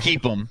you got to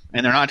keep them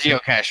and they're not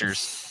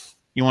geocachers,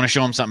 you want to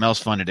show them something else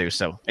fun to do.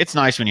 So it's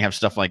nice when you have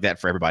stuff like that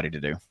for everybody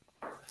to do.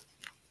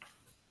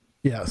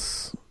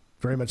 Yes.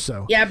 Very much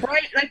so. Yeah,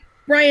 Brian, like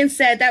Brian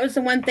said, that was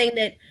the one thing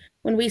that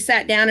when we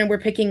sat down and we're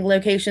picking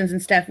locations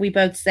and stuff, we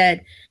both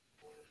said,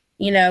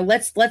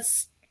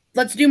 let's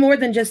do more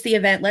than just the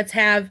event. Let's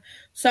have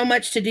so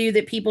much to do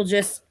that people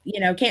just,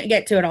 can't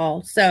get to it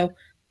all. So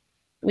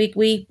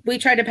we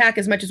tried to pack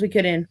as much as we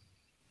could in.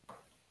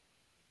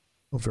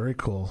 Well, very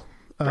cool.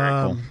 Very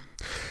cool.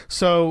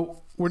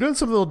 So we're doing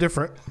something a little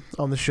different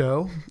on the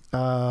show.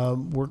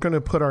 We're going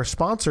to put our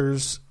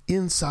sponsors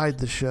inside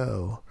the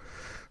show.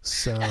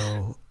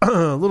 So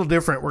a little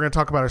different. We're going to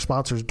talk about our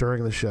sponsors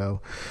during the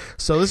show.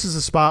 So this is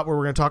a spot where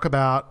we're going to talk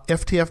about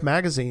FTF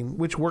Magazine,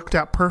 which worked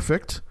out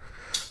perfect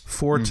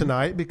for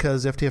tonight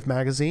because FTF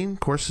Magazine, of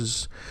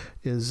course,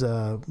 is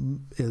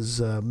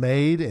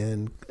made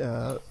in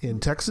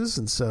Texas,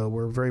 and so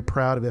we're very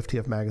proud of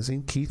FTF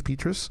Magazine. Keith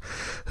Petrus,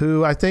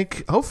 who I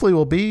think hopefully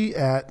will be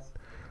at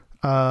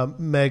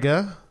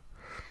Mega.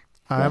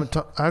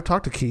 I've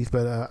talked to Keith,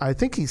 but I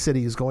think he said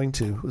he was going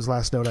to. Was the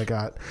last note I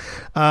got.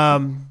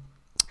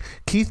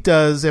 Keith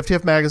does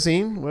FTF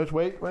Magazine.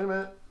 Wait a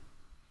minute.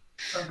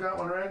 I've got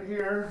one right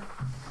here.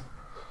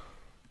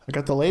 I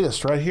got the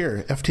latest right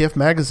here. FTF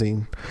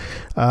Magazine.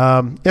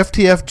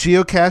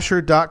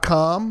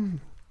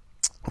 FTFgeocacher.com.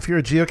 If you're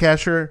a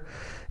geocacher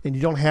and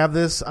you don't have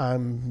this,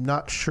 I'm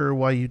not sure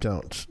why you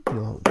don't.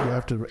 You'll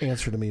have to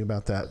answer to me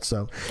about that.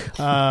 So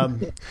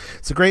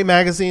it's a great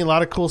magazine. A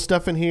lot of cool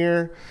stuff in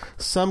here.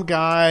 Some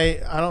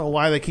guy, I don't know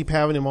why they keep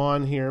having him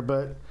on here,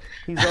 but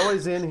he's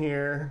always in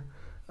here.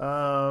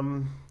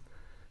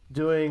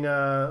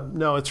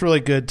 No, it's really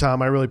good,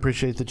 Tom. I really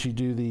appreciate that you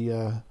do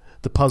the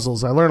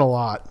puzzles. I learn a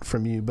lot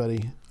from you,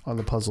 buddy, on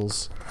the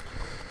puzzles.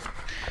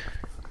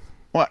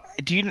 Well,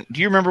 do you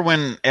remember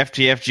when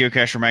FTF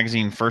Geocacher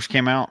Magazine first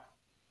came out?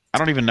 I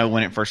don't even know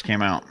when it first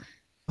came out.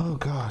 Oh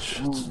gosh,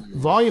 it's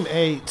volume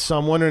 8. So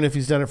I'm wondering if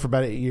he's done it for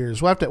about 8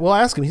 years. We'll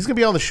ask him. He's going to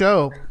be on the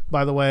show,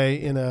 by the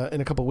way, in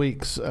a couple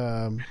weeks.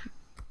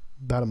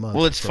 About a month.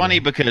 Well, it's funny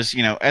because,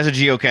 as a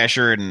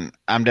geocacher, and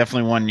I'm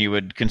definitely one you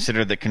would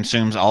consider that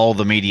consumes all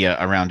the media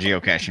around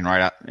geocaching,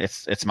 right?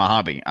 It's my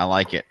hobby. I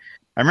like it.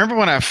 I remember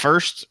when I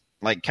first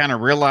kind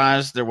of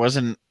realized there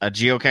wasn't a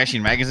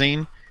geocaching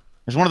magazine.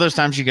 It's one of those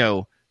times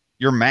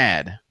you're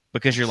mad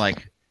because you're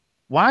like,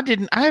 why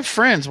didn't I have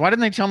friends? Why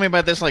didn't they tell me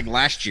about this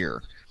last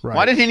year? Right.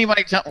 Why didn't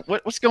anybody tell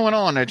what's going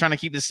on? They're trying to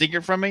keep this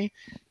secret from me.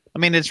 I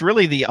mean, it's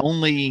really the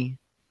only,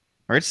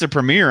 or it's the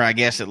premier, I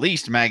guess, at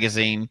least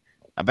magazine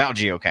about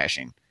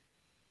geocaching,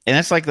 and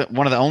that's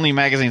one of the only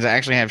magazines I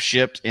actually have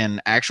shipped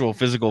in actual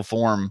physical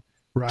form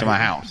to my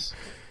house.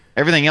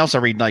 Everything else I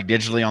read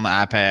digitally on the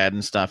iPad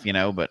and stuff,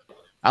 but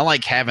I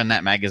like having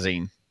that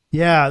magazine.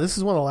 Yeah, this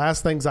is one of the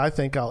last things I don't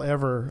think I'll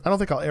ever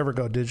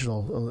go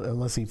digital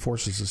unless he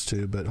forces us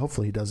to, but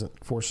hopefully he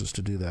doesn't force us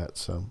to do that.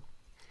 So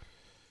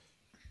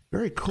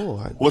very cool.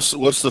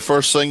 What's the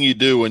first thing you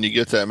do when you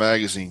get that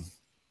magazine?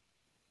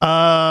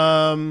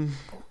 Well,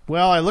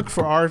 I look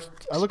for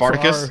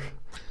Spartacus.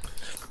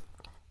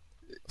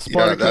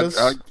 Spartacus.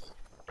 Yeah,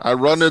 I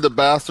run to the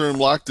bathroom,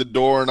 lock the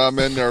door, and I'm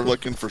in there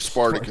looking for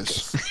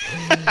Spartacus.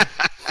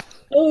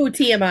 Oh,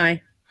 TMI.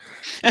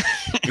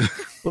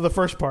 Well, the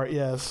first part,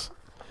 yes.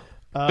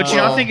 But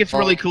I think it's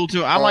really cool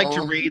too. I like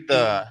to read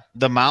the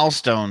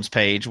milestones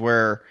page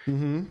where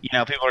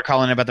people are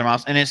calling about their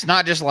milestones, and it's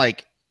not just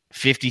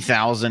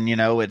 50,000.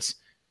 It's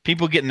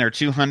people getting their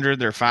 200,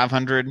 their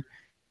 500,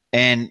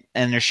 and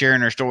they're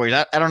sharing their stories.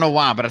 I don't know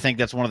why, but I think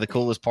that's one of the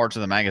coolest parts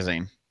of the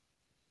magazine.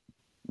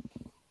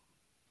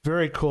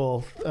 Very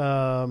cool.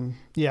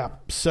 Yeah.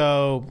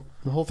 So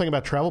the whole thing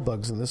about travel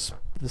bugs in this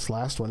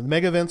last one, the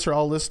mega events are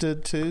all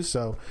listed too.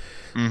 So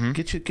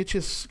get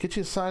you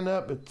signed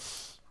up.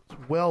 It's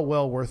well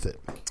worth it.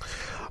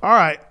 All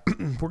right,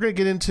 we're going to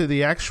get into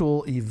the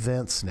actual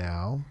events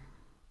now.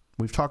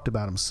 We've talked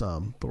about them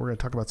some, but we're going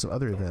to talk about some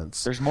other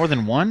events. There's more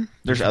than one.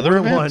 There's other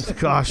events. One.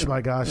 Gosh, my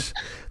gosh.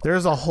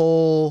 There's a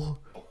whole.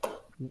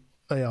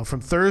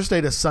 From Thursday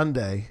to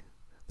Sunday,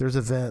 there's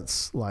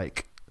events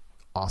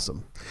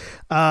awesome.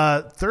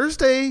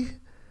 Thursday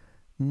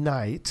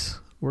night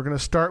we're going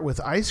to start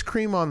with Ice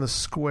Cream on the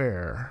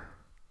Square.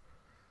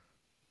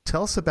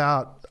 Tell us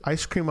about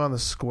Ice Cream on the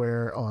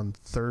Square on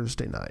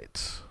Thursday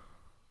night.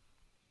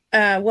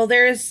 Well,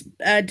 there's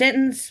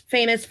Denton's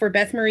famous for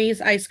Beth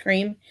Marie's ice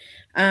cream.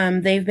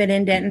 They've been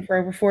in Denton for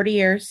over 40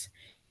 years,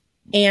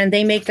 and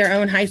they make their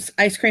own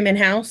ice cream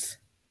in-house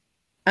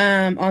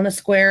on the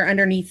square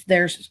underneath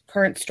their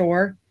current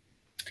store.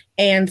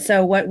 And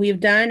so what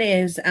we've done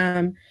is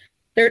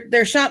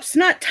their shop's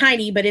not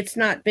tiny, but it's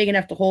not big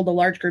enough to hold a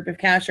large group of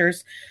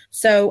cashers.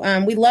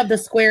 So we love the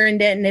square in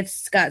Denton.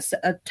 It's got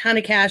a ton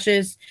of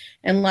caches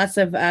and lots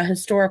of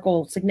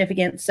historical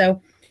significance.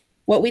 So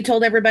what we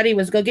told everybody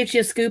was go get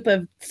you a scoop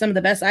of some of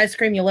the best ice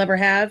cream you'll ever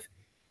have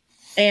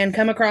and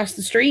come across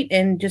the street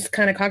and just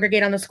kind of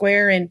congregate on the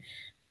square and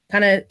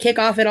kind of kick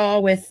off it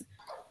all with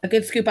a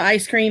good scoop of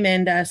ice cream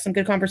and some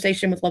good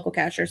conversation with local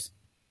cashers.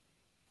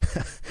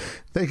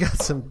 They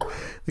got some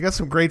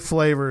great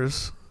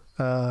flavors.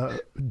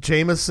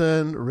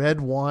 Jameson,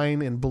 red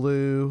wine and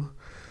blue,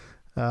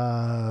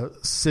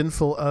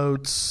 Sinful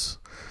Oats.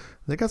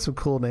 They got some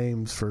cool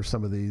names for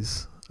some of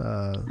these.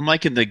 I'm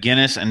liking the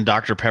Guinness and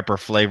Dr. Pepper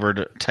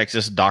flavored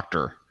Texas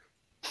Doctor.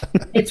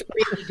 It's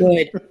really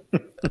good.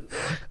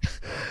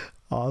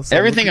 Awesome.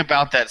 Everything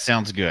about that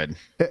sounds good.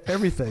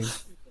 Everything.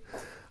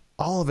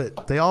 All of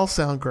it. They all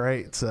sound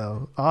great.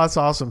 So, that's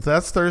awesome.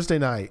 That's Thursday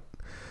night.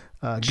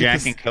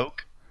 Jack and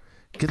Coke.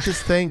 Get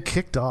this thing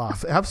kicked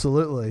off.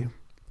 Absolutely.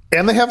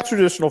 And they have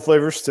traditional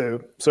flavors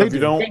too. So if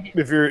you don't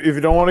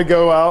want to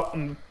go out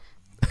on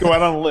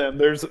a limb,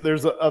 there's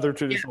other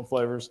traditional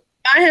flavors.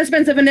 My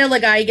husband's a vanilla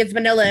guy. He gets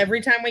vanilla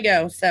every time we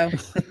go. So,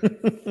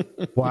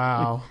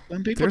 wow.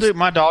 Some people do.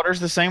 My daughter's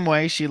the same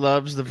way. She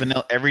loves the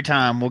vanilla every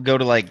time. We'll go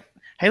to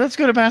hey, let's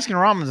go to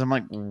Baskin Robbins. I'm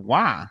like,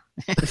 why?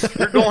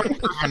 You're going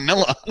for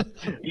vanilla.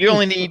 You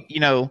only need,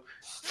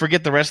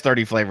 forget the rest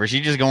 30 flavors.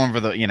 You're just going for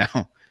the,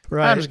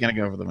 Right. I'm just going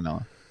to go for the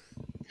vanilla.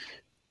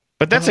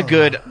 But that's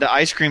the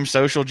ice cream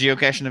social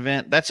geocaching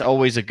event. That's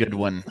always a good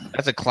one.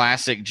 That's a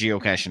classic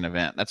geocaching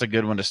event. That's a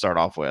good one to start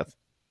off with.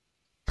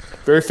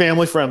 Very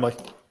family friendly.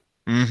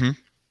 Mm-hmm.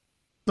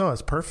 No,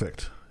 it's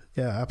perfect.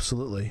 Yeah,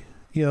 absolutely.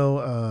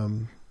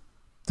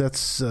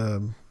 That's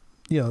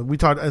we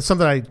talked.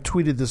 Something I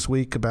tweeted this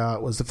week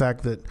about was the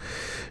fact that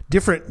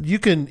you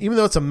can, even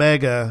though it's a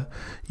mega,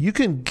 you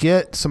can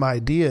get some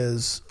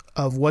ideas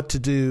of what to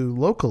do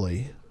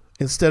locally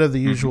instead of the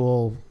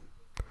usual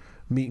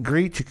meet and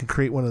greet. You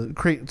can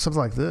create something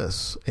like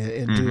this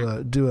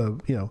and do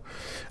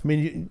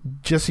a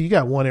Jesse, you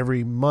got one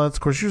every month. Of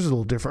course, yours is a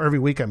little different every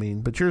week.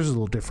 But yours is a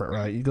little different,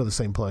 right? You go to the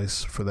same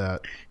place for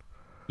that.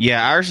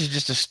 Yeah, ours is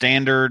just a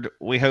standard.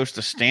 We host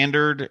a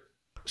standard.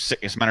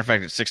 As a matter of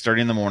fact, it's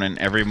 6:30 in the morning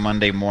every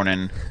Monday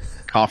morning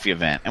coffee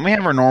event, and we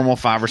have our normal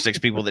 5 or 6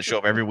 people that show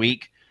up every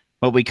week.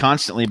 But we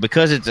constantly,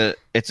 because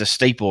it's a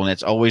staple and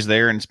it's always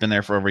there and it's been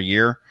there for over a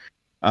year.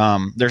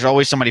 There's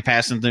always somebody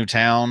passing through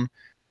town.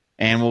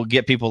 And we'll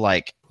get people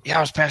like,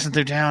 I was passing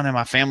through town and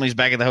my family's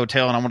back at the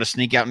hotel and I want to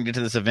sneak out and get to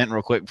this event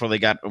real quick before they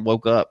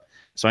woke up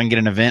so I can get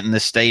an event in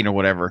this state or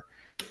whatever.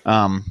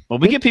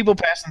 But we get people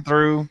passing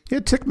through.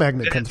 Yeah, Tick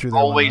Magnet come through there.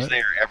 Always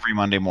there every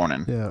Monday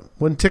morning. Yeah.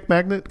 When Tick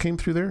Magnet came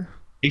through there?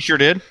 He sure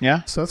did,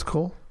 yeah. So that's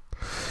cool.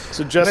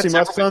 So, Jesse,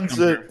 my son's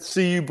at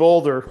CU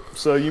Boulder,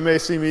 so you may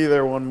see me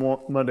there one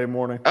Monday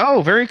morning.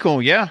 Oh, very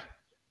cool, yeah.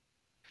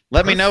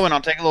 Let me know and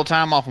I'll take a little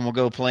time off and we'll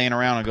go playing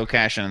around and go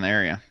caching in the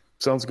area.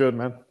 Sounds good,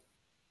 man.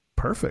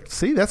 Perfect.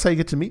 See, that's how you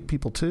get to meet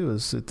people too,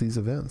 is at these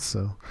events.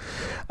 So,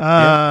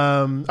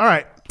 all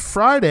right,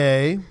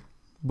 Friday,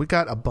 we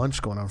got a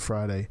bunch going on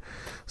Friday.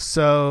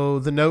 So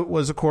the note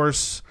was, of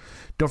course,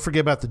 don't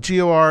forget about the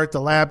GeoArt, the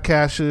lab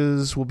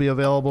caches will be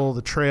available,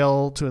 the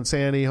trail to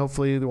Insanity.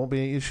 Hopefully there won't be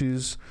any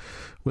issues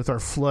with our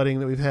flooding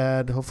that we've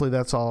had. Hopefully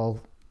that's all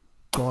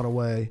gone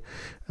away.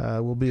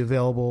 Will be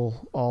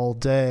available all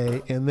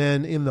day. And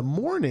then in the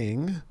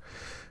morning,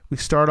 we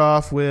start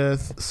off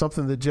with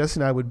something that Jesse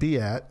and I would be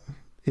at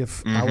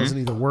if I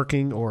wasn't either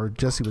working or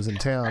Jesse was in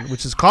town,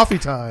 which is coffee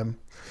time.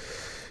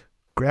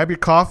 Grab your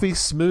coffee,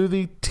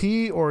 smoothie,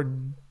 tea, or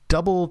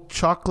double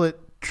chocolate,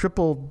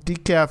 triple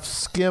decaf,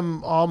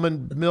 skim,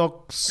 almond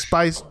milk,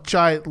 spiced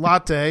chai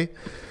latte.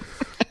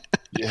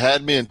 You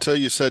had me until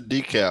you said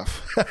decaf.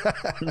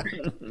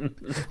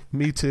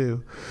 Me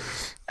too.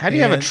 How do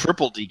you have a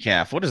triple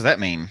decaf? What does that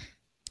mean?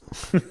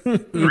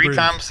 3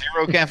 times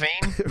 0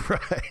 caffeine?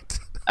 Right.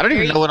 I don't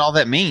even know what all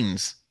that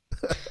means.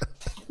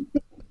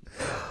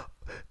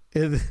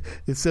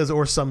 It says,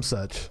 or some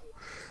such.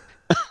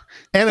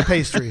 And a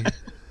pastry.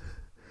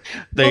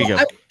 There you go.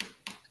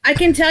 I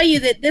can tell you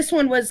that this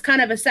one was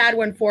kind of a sad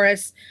one for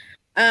us.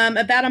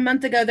 About a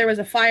month ago, there was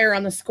a fire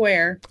on the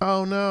square.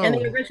 Oh, no. And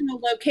the original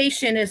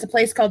location is a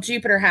place called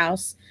Jupiter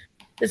House.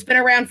 It's been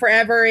around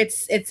forever.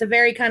 It's a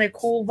very kind of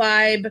cool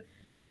vibe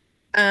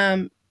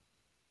a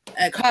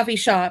coffee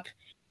shop.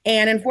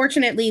 And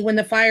unfortunately, when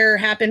the fire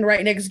happened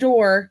right next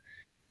door,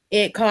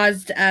 it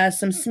caused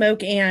some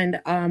smoke and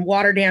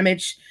water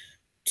damage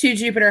to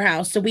Jupiter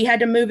House. So we had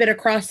to move it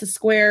across the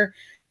square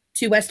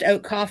to West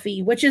Oak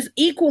Coffee, which is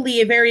equally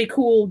a very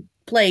cool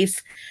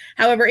place.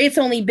 However, it's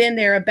only been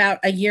there about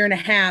a year and a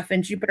half,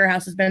 and Jupiter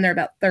House has been there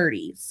about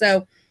 30.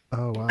 So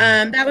Oh wow.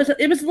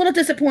 it was a little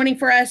disappointing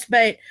for us,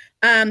 but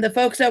the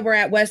folks over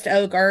at West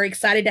Oak are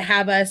excited to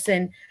have us,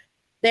 and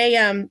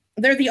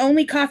they're the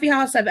only coffee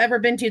house I've ever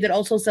been to that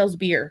also sells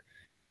beer.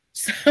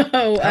 So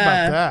How about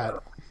that?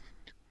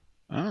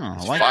 Oh, I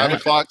It's like 5 that.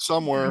 o'clock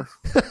somewhere.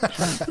 There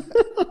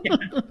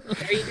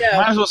you go.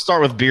 Might as well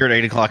start with beer at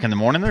 8 o'clock in the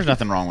morning. There's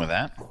nothing wrong with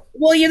that.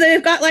 Well,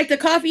 they've got like the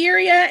coffee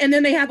area, and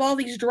then they have all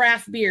these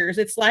draft beers.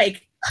 It's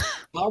like,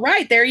 all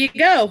right, there you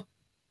go.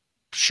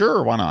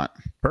 Sure, why not?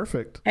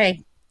 Perfect.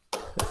 Hey,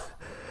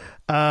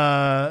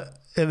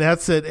 And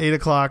that's at 8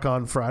 o'clock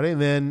on Friday.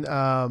 And then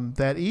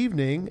that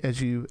evening,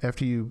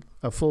 after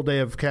a full day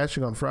of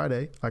caching on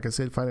Friday, like I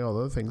said, finding all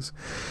the other things,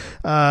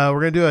 we're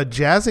going to do a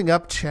jazzing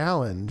up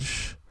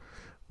challenge.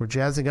 We're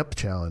jazzing up the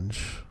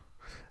challenge.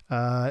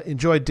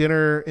 Enjoy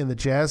dinner in the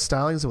jazz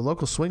stylings of a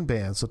local swing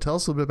band. So tell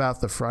us a little bit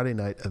about the Friday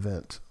night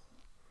event.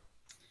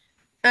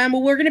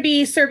 well, we're going to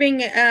be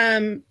serving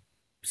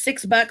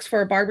 $6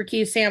 for a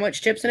barbecue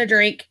sandwich, chips, and a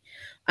drink.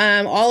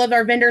 All of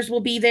our vendors will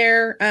be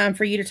there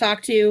for you to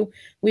talk to.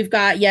 We've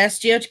got,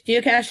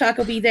 Geocache Talk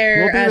will be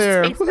there. We'll be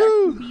there. Space Duck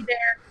will be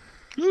there.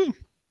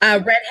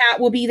 Red Hat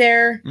will be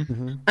there.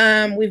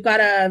 Mm-hmm. We've got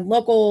a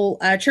local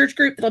church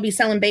group that'll be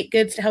selling baked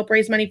goods to help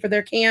raise money for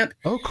their camp.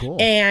 Oh, cool.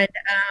 And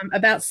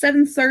about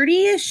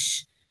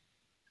 7:30ish,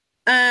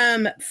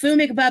 Fu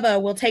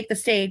McBubba will take the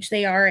stage.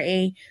 They are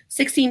a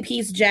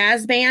 16-piece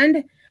jazz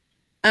band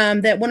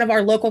that one of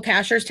our local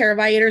cachers,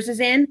 Terraviators, is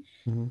in.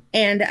 Mm-hmm.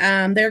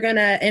 And they're going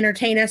to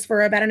entertain us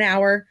for about an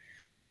hour.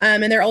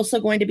 And they're also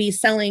going to be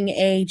selling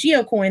a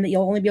geocoin that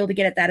you'll only be able to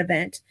get at that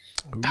event.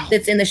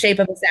 That's in the shape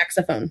of a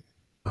saxophone.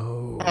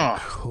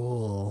 Oh,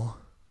 cool.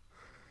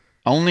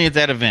 Only at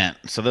that event.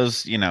 So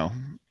those, they'll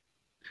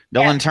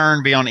in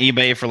turn be on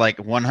eBay for like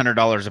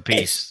 $100 a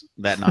piece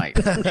that night.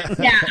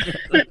 Yeah.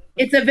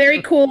 It's a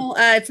very cool,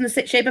 it's in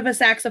the shape of a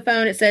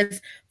saxophone. It says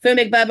Fu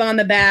McBubba on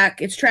the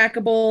back. It's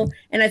trackable.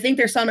 And I think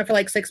they're selling it for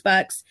like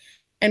 $6.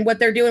 And what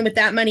they're doing with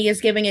that money is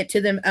giving it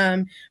to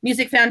the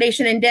Music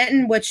Foundation in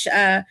Denton, which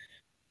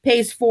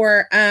pays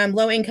for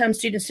low-income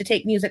students to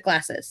take music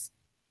classes.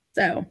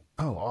 So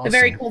awesome. a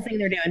very cool thing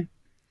they're doing.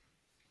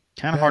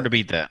 Kind of hard to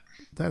beat that.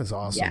 That is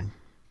awesome.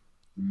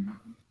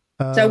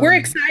 So we're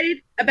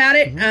excited about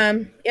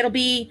it. It'll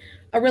be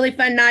a really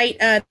fun night.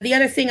 The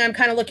other thing I'm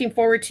kind of looking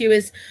forward to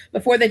is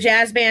before the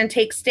jazz band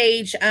takes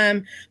stage,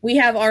 we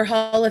have our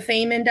Hall of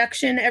Fame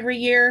induction every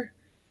year.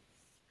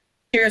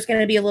 Here is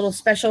going to be a little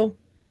special.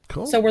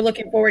 Cool. So we're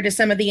looking forward to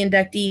some of the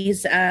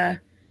inductees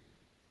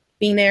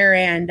being there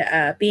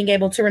and being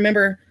able to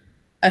remember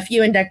a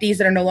few inductees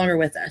that are no longer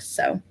with us.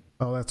 So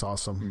that's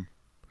awesome.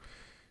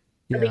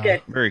 it'll be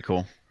good. Very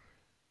cool.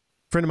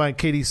 Friend of mine,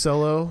 Katie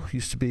Solo,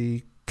 used to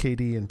be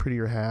Katie in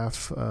Prettier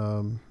Half.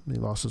 He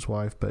lost his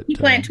wife, but He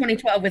played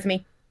 2012 with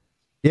me.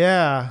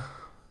 Yeah,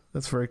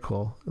 that's very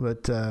cool.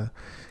 But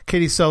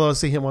Katie Solo,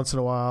 see him once in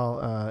a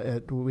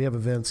while. We have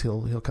events.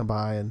 He'll come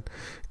by, and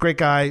great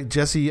guy.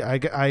 Jesse,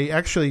 I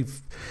actually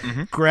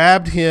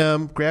grabbed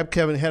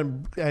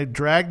Kevin, I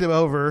dragged him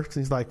over.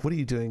 He's like, "What are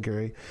you doing,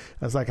 Gary?"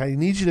 I was like, "I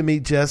need you to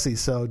meet Jesse."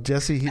 So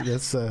Jesse,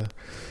 that's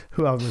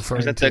who I'm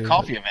referring to. That's a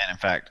coffee event, in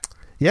fact.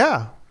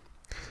 Yeah.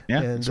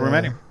 Yeah, And, that's where I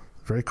met him.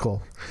 Very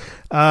cool.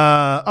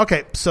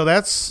 Okay, so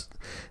that's,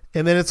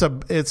 and then it's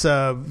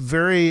a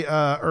very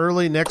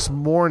early next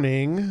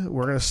morning.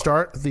 We're going to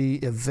start the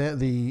event,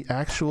 the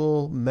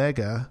actual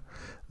mega,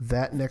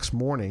 that next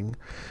morning.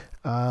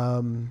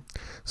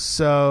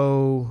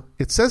 So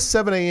it says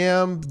 7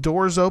 a.m.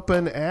 Doors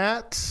open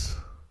at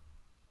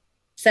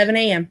 7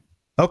 a.m.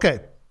 Okay,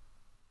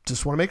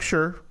 just want to make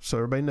sure so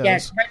everybody knows.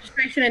 Yes,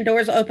 registration and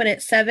doors open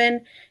at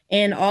 7.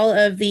 And all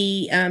of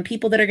the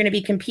people that are going to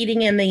be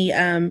competing in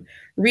the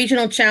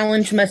regional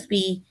challenge must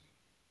be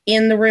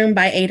in the room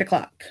by 8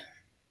 o'clock.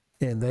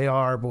 And they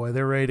are, boy,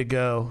 they're ready to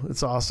go.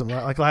 It's awesome.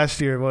 Like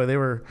last year, boy,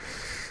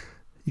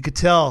 you could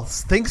tell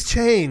things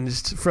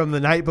changed from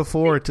the night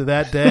before to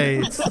that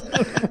day.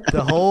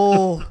 The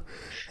whole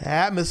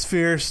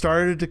atmosphere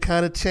started to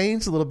kind of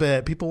change a little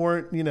bit. People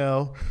weren't,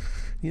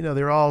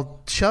 they're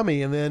all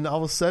chummy, and then all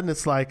of a sudden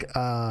it's like,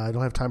 I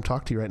don't have time to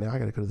talk to you right now. I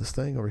got to go to this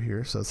thing over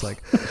here. So it's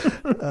like,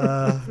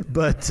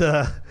 but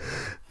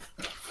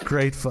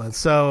great fun.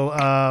 So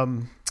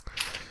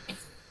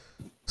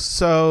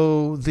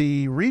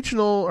the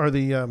regional or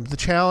the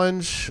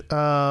challenge,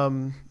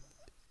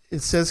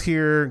 it says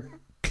here,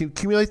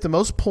 accumulate the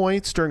most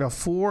points during a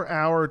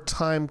 4-hour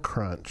time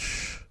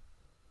crunch.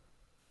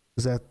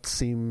 Is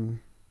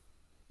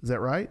that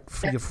right?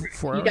 You get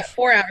 4 hours? You got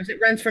 4 hours. It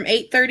runs from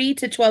 8:30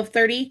 to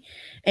 12:30,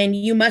 and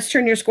you must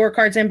turn your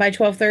scorecards in by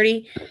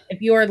 12:30.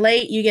 If you are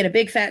late, you get a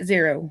big fat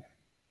 0.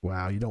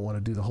 Wow, you don't want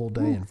to do the whole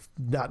day and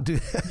not do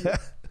that.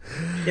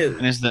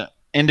 And is the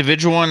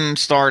individual one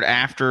start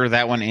after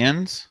that one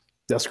ends?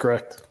 That's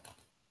correct.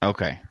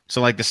 Okay.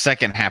 So like the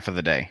second half of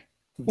the day.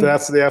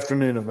 That's the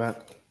afternoon event.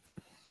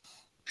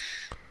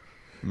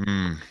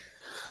 Mm.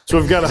 So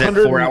we've got Is that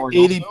 4 hours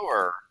 180. also,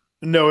 or?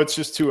 No, it's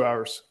just 2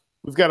 hours.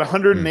 We've got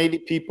 180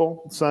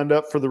 people signed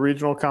up for the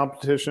regional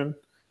competition.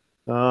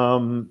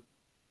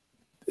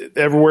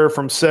 Everywhere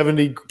from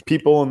 70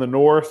 people in the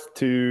north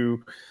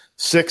to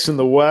 6 in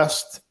the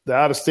west. The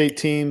out-of-state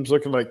teams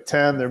looking like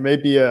 10. There may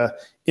be a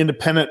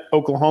independent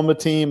Oklahoma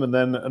team and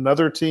then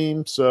another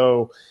team.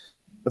 So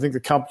I think the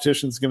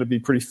competition is going to be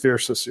pretty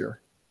fierce this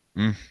year.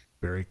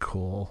 Very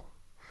cool.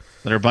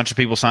 There are a bunch of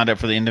people signed up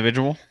for the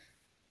individual.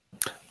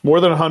 More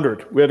than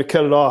 100. We had to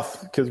cut it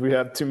off because we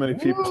had too many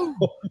people.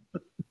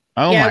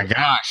 Oh Yeah. my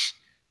gosh.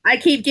 I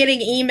keep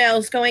getting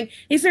emails going,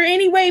 is there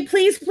any way,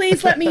 please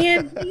let me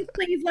in.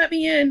 Please let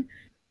me in.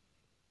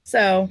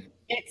 So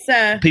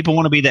it's People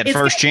want to be that It's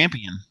first gonna-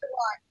 champion.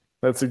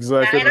 That's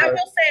exactly and I right.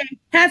 will say,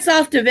 hats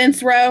off to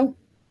Vince Rowe.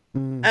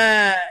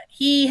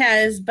 He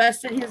has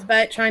busted his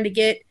butt trying to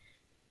get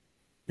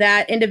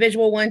that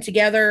individual one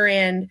together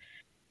and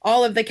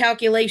all of the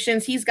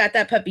calculations. He's got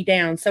that puppy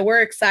down. So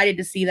we're excited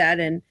to see that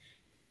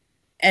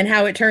and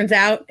how it turns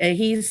out.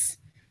 It's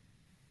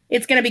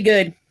going to be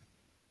good.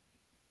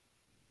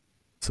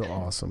 So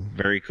awesome.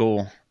 Very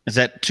cool. Is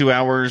that 2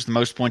 hours, the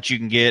most points you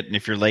can get? And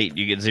if you're late,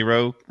 you get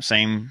 0?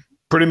 Same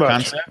Pretty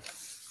much. concept?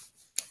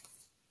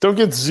 Don't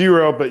get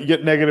 0, but you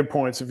get negative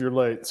points if you're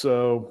late.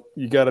 So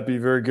you got to be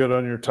very good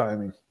on your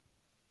timing.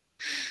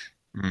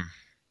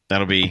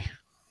 That'll be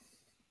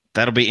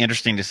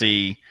interesting to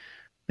see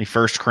the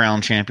first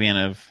crown champion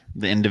of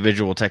the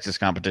individual Texas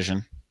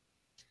competition.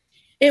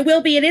 It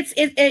will be,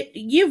 and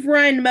you've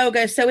run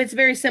Moga, so it's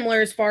very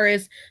similar as far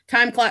as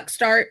time clock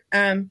start.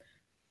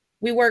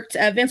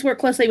 Vince worked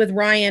closely with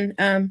Ryan,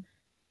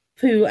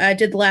 who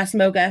did the last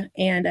Moga,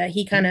 and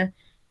he kind of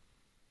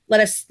let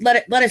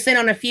us in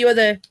on a few of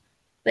the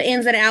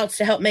ins and outs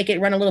to help make it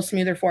run a little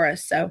smoother for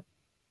us. So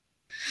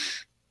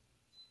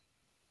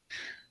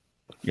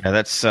Yeah,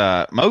 that's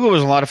Moga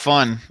was a lot of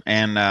fun,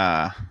 and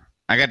I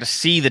got to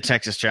see the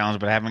Texas Challenge,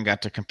 but I haven't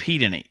got to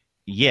compete in it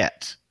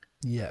yet.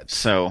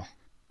 So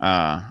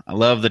I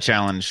love the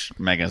challenge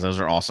megas; those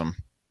are awesome.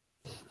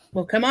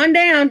 well, come on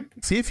down.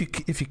 See, if you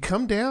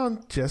come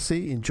down,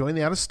 Jesse, and join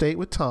the out of state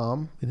with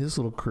Tom and his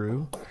little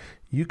crew,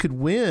 you could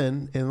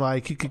win, and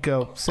you could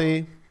go.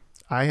 See,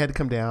 I had to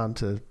come down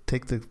to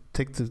take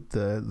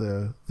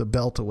the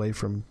belt away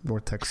from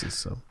North Texas.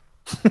 So.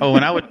 Oh,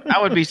 and I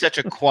would be such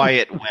a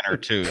quiet winner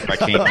too if I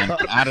came in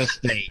out of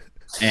state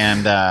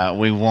and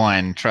we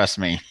won. Trust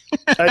me.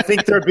 I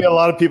think there'd be a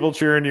lot of people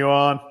cheering you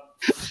on.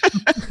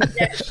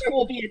 Yeah, sure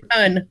will be a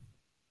ton.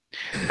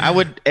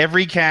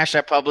 Every cache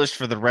I published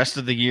for the rest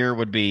of the year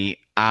would be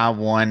I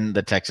won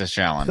the Texas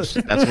Challenge.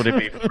 That's what it'd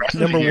be. For the rest of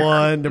the Number year.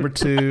 1, number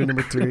 2,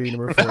 number 3,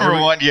 number 4.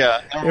 Number 1,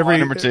 yeah.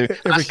 Number 2. Every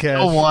I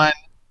still cache. won.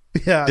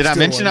 Yeah. Did I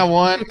mention I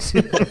won?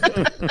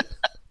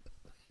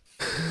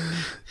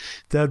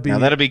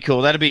 That'd be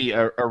cool. That'd be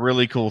a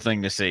really cool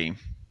thing to see.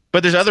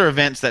 But there's other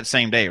events that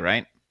same day,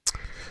 right?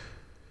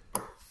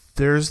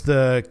 There's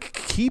the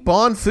Keep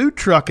On food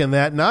truck in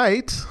that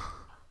night.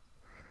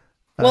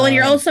 Well, and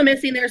you're also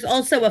missing. There's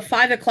also a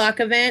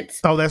 5:00 event.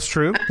 Oh, that's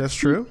true. That's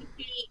true.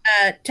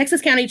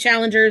 Texas County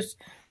Challengers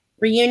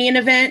reunion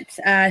event.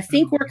 I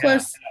think we're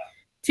close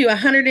to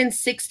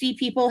 160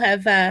 people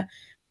have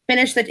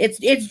finished that.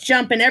 It's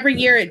jumping every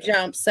year. It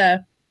jumps.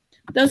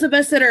 Those of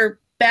us that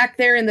are back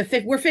there in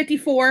we're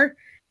 54,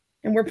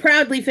 and we're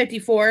proudly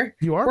 54.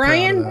 You are,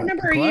 Brian. proud of What that.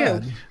 number are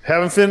Glad. you?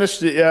 Haven't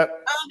finished it yet.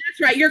 Oh,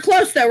 that's right. You're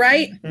close though,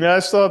 right? Yeah, I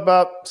still have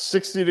about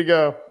 60 to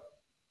go.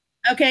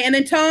 Okay, and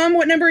then Tom,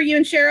 what number are you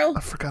and Cheryl? I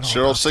forgot. All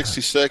Cheryl's about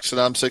 66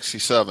 and I'm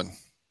 67.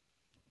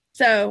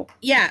 So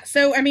yeah,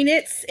 so I mean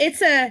it's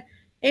a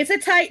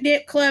tight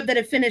knit club that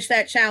have finished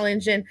that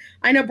challenge, and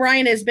I know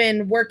Brian has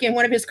been working.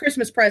 One of his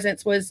Christmas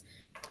presents was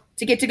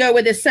to get to go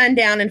with his son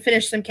down and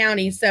finish some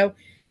counties. So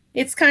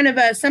it's kind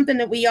of something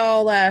that we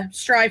all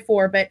strive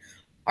for. But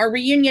our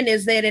reunion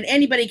is that, and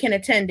anybody can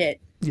attend it.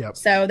 Yep.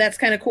 So that's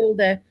kind of cool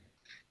to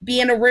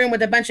be in a room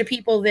with a bunch of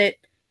people that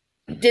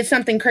did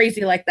something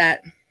crazy like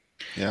that.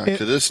 Yeah,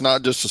 because it's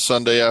not just a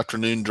Sunday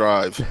afternoon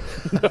drive.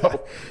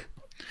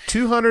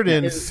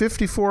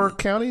 254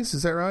 counties.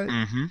 Is that right?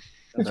 Mm-hmm.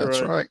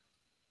 That's right.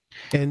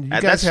 And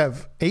you guys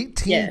have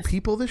 18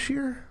 people this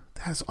year.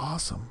 That's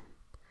awesome.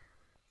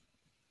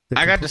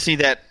 I got to see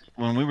that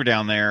when we were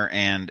down there,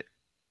 and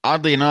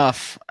oddly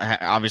enough,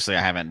 obviously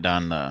I haven't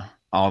done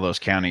all those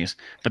counties,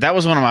 but that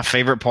was one of my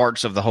favorite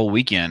parts of the whole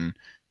weekend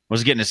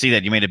was getting to see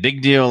that. You made a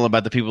big deal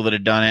about the people that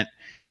had done it,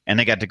 and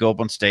they got to go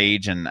up on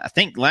stage. And I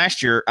think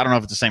last year, I don't know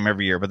if it's the same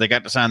every year, but they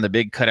got to sign the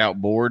big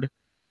cutout board,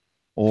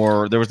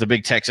 or there was the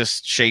big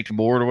Texas shaped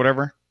board or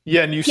whatever.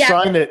 Yeah, and you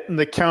sign it in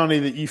the county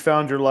that you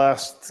found your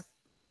last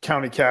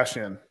county cash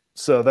in.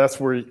 So that's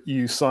where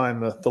you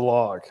sign the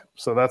log.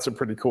 So that's a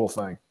pretty cool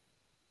thing.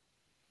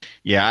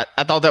 Yeah,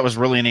 I thought that was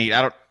really neat.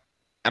 I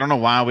don't know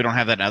why we don't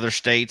have that in other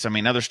states. I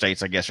mean, other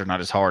states, I guess, are not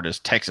as hard as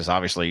Texas,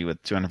 obviously,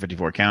 with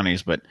 254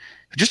 counties, but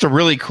just a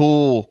really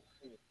cool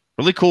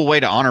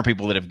way to honor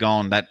people that have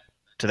gone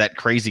to that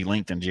crazy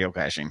length in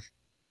geocaching.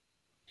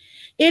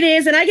 It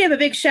is, and I give a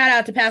big shout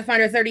out to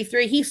Pathfinder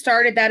 33. He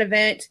started that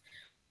event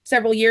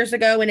several years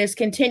ago and has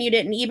continued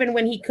it. And even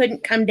when he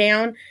couldn't come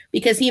down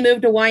because he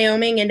moved to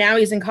Wyoming and now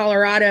he's in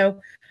Colorado,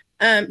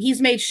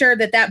 he's made sure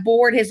that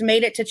board has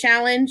made it to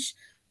challenge,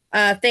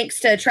 thanks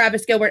to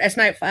Travis Gilbert,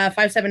 S-Night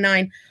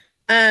 579.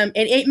 And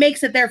it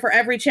makes it there for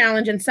every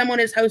challenge, and someone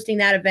is hosting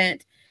that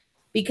event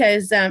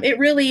because it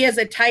really is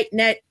a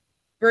tight-knit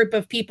group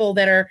of people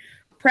that are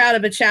proud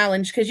of a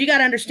challenge. Because you got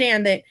to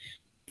understand that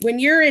when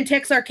you're in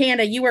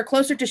Texarkana, you are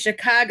closer to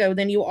Chicago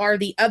than you are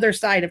the other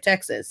side of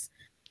Texas.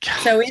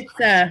 So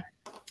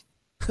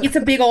it's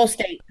a big old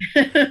state.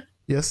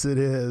 Yes, it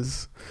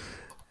is.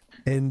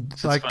 And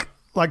That's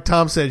like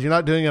Tom said, you're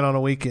not doing it on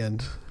a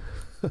weekend.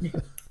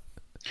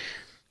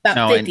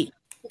 About 50.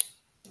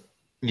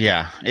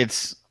 Yeah,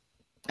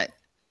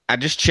 I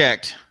just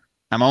checked.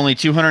 I'm only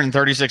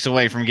 236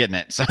 away from getting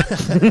it. So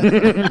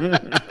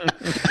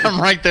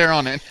I'm right there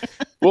on it.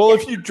 Well,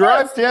 if you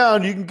drive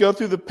down, you can go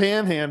through the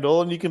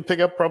Panhandle and you can pick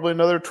up probably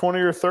another 20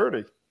 or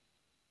 30.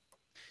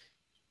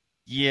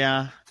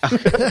 Yeah.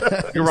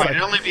 You're right.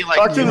 It'd only be like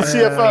talk to the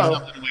CFO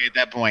something away at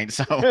that point.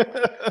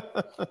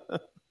 So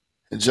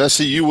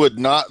Jesse, you would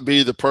not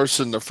be the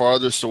person the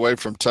farthest away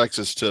from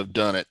Texas to have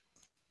done it.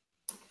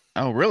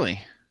 Oh, really?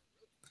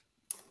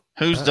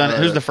 Who's done it?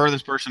 Who's the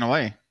furthest person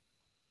away?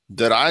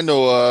 That I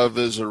know of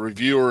is a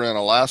reviewer in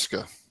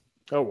Alaska.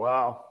 Oh,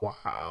 wow.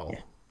 Wow.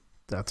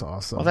 That's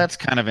awesome. Well, that's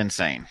kind of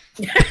insane.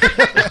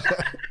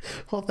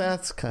 Well,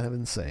 that's kind of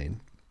insane.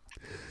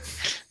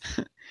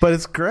 But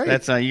it's great.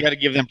 That's you got to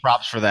give them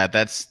props for that.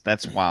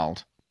 That's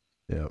wild.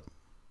 Yep.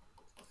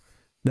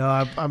 No,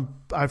 I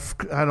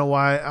don't know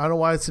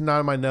why it's not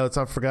in my notes.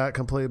 I forgot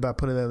completely about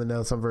putting that in the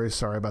notes. I'm very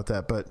sorry about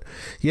that. But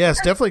yes,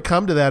 definitely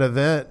come to that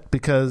event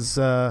because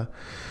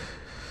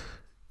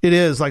it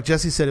is, like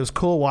Jesse said, it was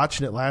cool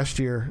watching it last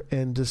year,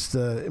 and just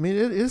I mean,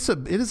 it is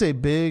a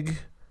big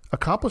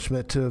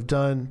accomplishment to have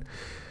done,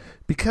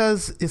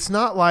 because it's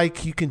not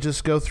like you can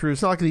just go through.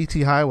 It's not like an ET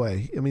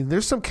highway. I mean,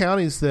 there's some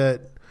counties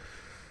that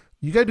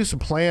you got to do some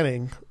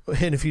planning,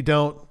 and if you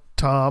don't,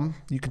 Tom,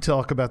 you can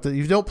talk about that. If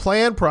you don't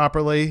plan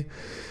properly,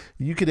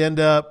 you could end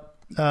up.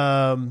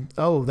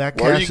 That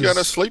where are you going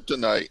to sleep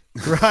tonight?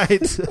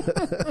 Right.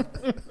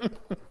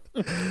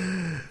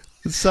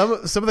 Some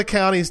of the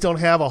counties don't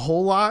have a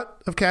whole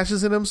lot of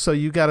caches in them, so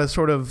you got to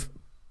sort of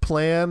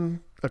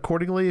plan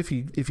accordingly. If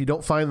you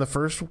don't find the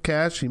first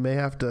cache, you may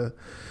have to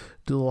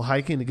do a little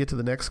hiking to get to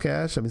the next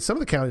cache. I mean, some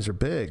of the counties are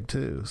big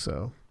too.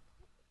 So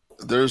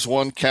there's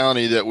one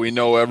county that we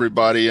know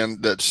everybody in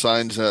that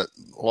signs that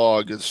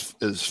log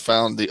is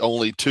found the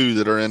only two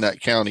that are in that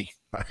county.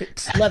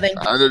 Right. Loving.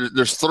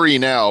 There's three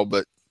now,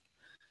 but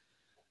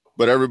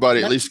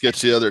everybody at least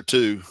gets the other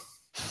two.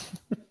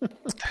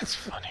 That's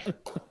funny.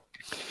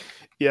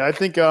 Yeah, I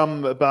think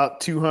I'm about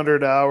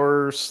 200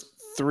 hours,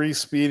 3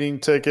 speeding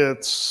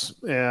tickets,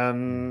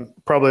 and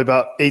probably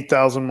about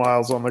 8,000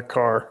 miles on the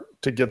car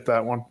to get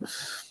that one.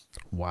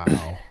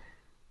 Wow.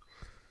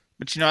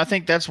 But, I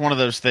think that's one of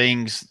those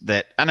things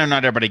that I know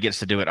not everybody gets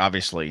to do it,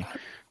 obviously.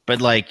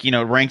 But,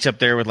 it ranks up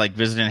there with,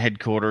 visiting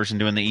headquarters and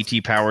doing the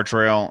ET Power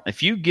Trail.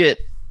 If you get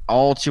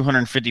all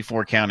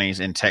 254 counties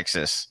in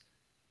Texas,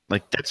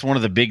 that's one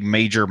of the big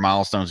major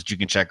milestones that you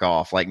can check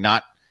off.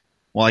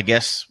 Well, I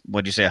guess,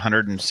 what'd you say,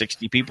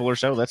 160 people or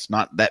so? That's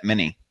not that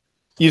many.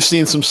 You've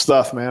seen some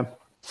stuff, man.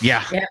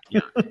 Yeah.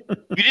 You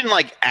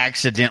didn't,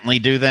 accidentally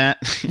do that.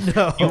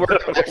 No. You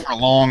worked on that for a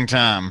long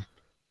time.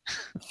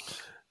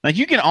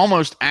 You can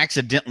almost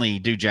accidentally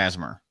do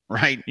Jasmer,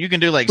 right? You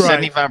can do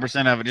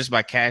 75% of it just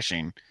by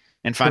caching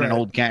and finding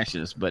old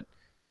caches, but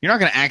you're not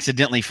going to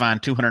accidentally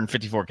find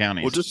 254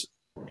 counties.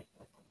 Go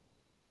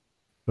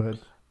ahead.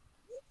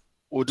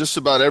 Well, just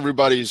about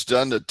everybody's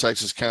done the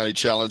Texas County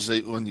Challenge.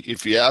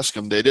 If you ask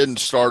them, they didn't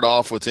start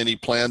off with any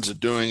plans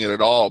of doing it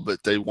at all,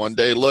 but they one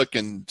day look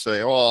and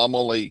say, "Oh, I'm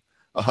only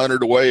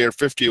 100 away or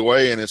 50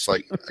 away," and it's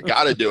like, I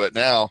got to do it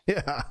now.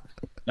 Yeah.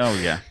 Oh,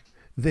 yeah.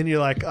 Then you're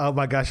like, oh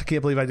my gosh, I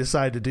can't believe I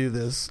decided to do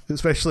this.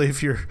 Especially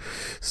if you're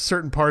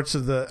certain parts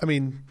of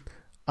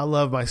I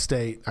love my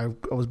state. I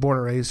was born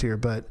and raised here,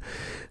 but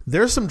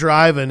there's some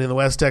driving in the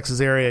West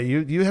Texas area.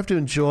 You have to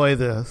enjoy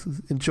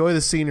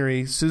the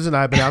scenery. Susan and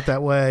I have been out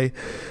that way,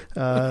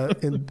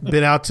 and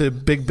been out to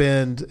Big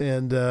Bend,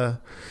 and the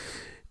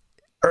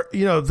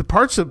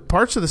parts of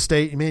the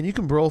state, man, you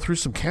can roll through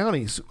some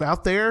counties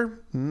out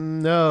there.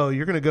 No,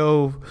 you're going to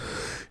go.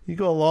 You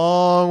go a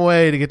long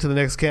way to get to the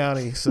next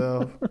county.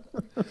 So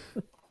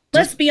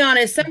let's be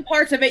honest. Some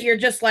parts of it, you're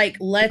just like,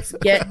 let's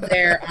get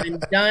there. I'm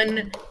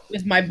done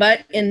with my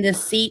butt in the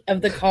seat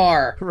of the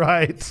car.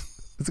 Right.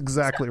 That's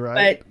exactly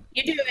right. But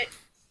you do it.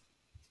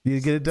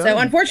 You get it done. So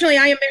unfortunately,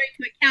 I am married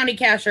to a county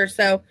cacher.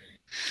 So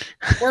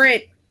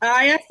I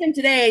asked him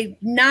today,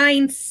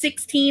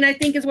 9:16, I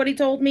think is what he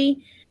told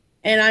me.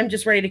 And I'm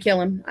just ready to kill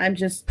him. I'm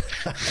just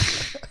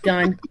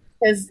done.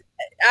 Because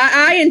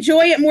I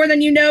enjoy it more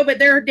than you know, but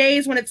there are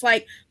days when it's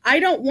like, I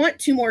don't want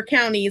 2 more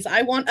counties.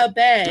 I want a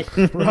bed.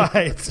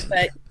 Right.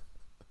 But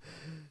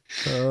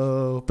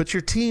but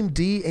you're team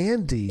D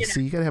and D, so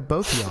you got to have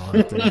both of y'all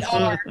out there. we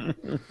are.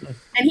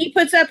 And he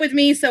puts up with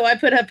me, so I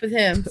put up with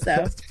him. So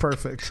that's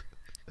perfect.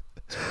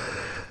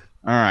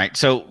 All right.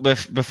 So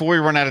before we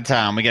run out of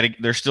time,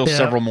 there's still Yeah.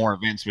 several more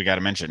events we got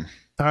to mention.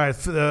 All right.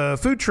 The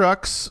food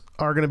trucks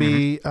are going to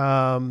be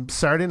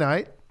Saturday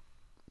night.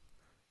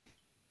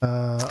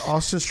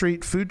 Austin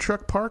Street Food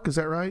Truck Park. Is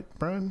that right,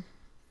 Brian?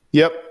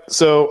 Yep.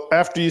 So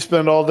after you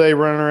spend all day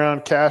running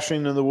around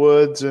caching in the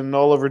woods and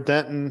all over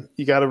Denton,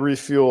 you got to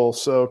refuel.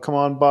 So come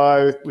on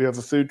by. We have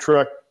a food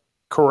truck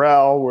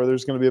corral where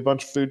there's going to be a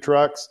bunch of food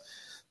trucks.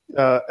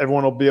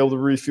 Everyone will be able to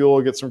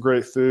refuel, get some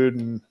great food,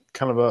 and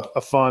kind of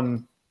a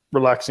fun,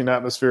 relaxing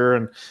atmosphere.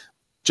 And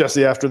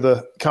Jesse, after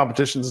the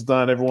competition's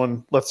done,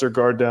 everyone lets their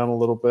guard down a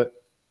little bit.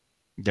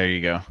 There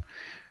you go.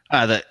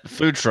 The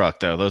food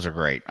truck, though, those are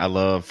great. I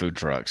love food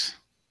trucks.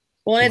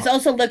 Well, and it's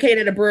also located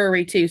at a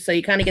brewery too, so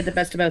you kind of get the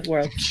best of both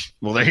worlds.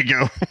 Well, there you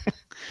go.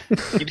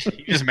 You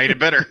just made it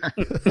better.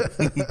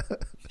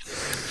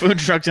 Food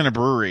trucks in a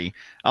brewery.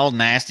 All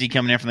nasty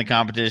coming in from the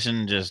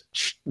competition, just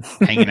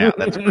hanging out.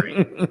 That's great.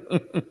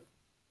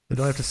 They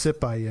don't have to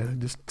sit by you;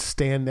 just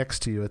stand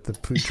next to you at the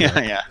food truck.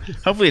 Yeah.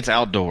 Hopefully, it's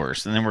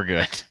outdoors, and then we're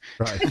good.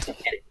 Right.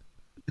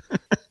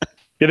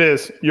 It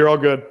is. You're all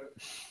good.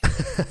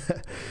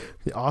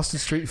 The Austin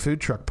Street Food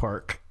Truck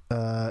Park.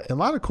 A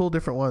lot of cool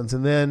different ones.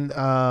 And then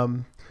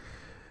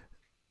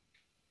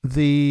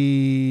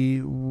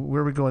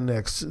where are we going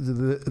next?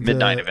 The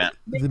Midnight event.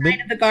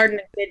 Midnight at the Garden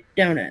of Good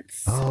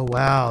Donuts. Oh,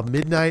 wow.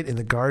 Midnight in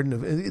the Garden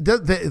of...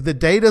 The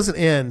day doesn't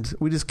end.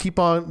 We just keep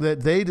on... The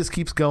day just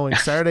keeps going.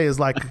 Saturday is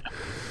like...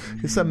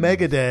 It's a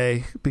mega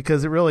day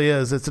because it really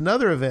is. It's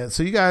another event.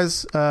 So you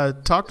guys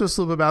talk to us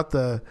a little bit about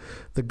the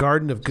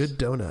Garden of Good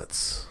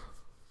Donuts.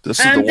 This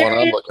is the one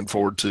I'm looking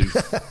forward to.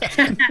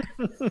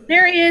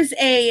 There is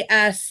a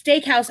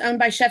steakhouse owned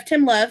by Chef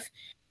Tim Love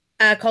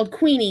called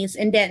Queenie's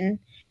in Denton.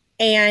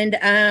 And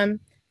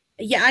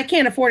I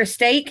can't afford a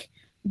steak,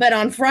 but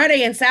on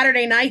Friday and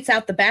Saturday nights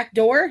out the back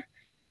door,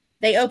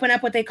 they open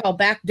up what they call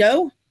back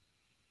dough.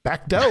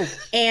 Back dough.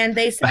 And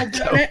they sell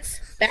donuts.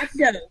 Back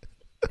dough.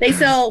 They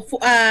sell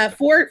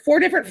four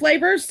different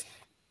flavors.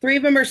 3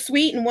 of them are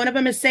sweet and 1 of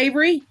them is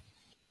savory.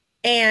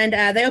 And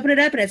they open it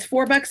up and it's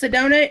 $4 a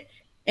donut.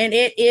 And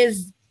it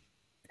is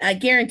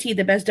guaranteed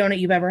the best donut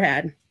you've ever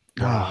had.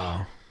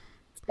 Wow.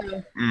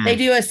 So they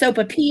do a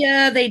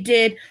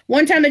sopapilla.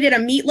 One time they did a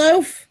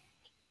meatloaf,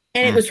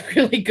 and it was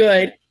really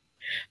good.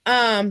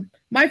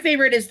 My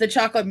favorite is the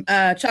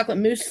chocolate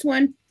mousse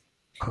one.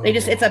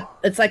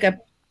 It's like a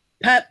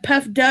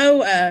puff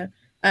dough,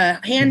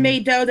 a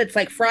handmade dough that's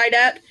like fried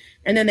up,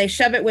 and then they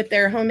shove it with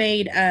their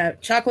homemade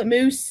chocolate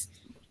mousse,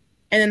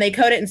 and then they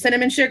coat it in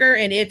cinnamon sugar,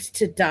 and it's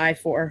to die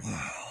for.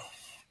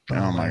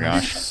 Oh my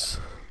gosh.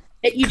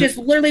 You just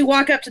literally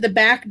walk up to the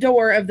back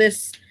door of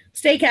this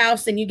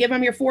steakhouse and you give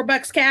them your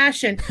 $4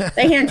 cash and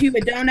they hand you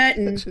a donut.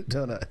 And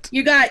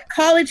you got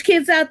college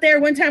kids out there.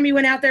 One time we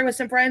went out there with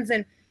some friends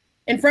and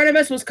in front of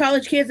us was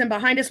college kids and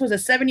behind us was a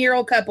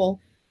 7-year-old couple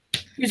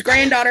whose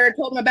granddaughter had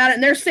told them about it.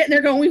 And they're sitting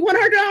there going, we want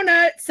our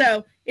donut.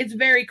 So it's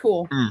very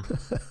cool.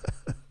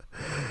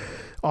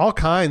 All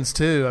kinds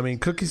too. I mean,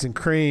 cookies and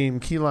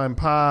cream, key lime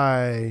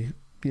pie,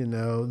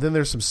 then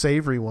there's some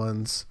savory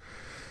ones.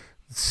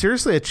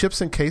 Seriously, a chips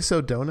and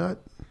queso donut?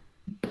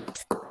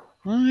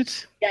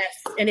 What? Yes,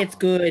 and it's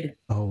good.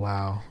 Oh,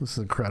 wow. This is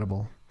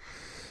incredible.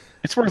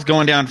 It's worth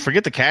going down.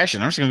 Forget the cash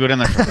in. I'm just going to go down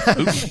there for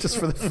the food. Just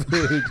for the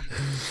food.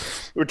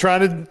 We're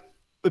trying to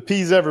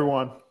appease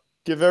everyone.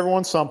 Give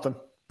everyone something.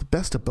 The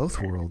best of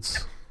both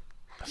worlds.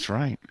 That's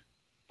right.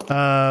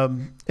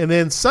 And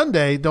then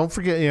Sunday, don't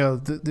forget,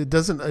 it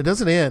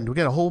doesn't end. We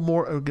got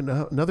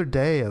another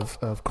day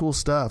of cool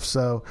stuff.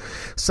 So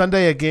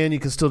Sunday again, you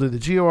can still do the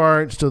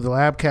GeoArt, still the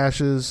lab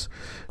caches,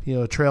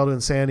 Trail to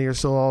Insanity are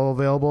still all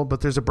available,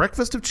 but there's a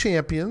Breakfast of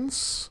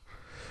Champions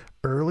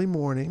early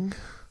morning,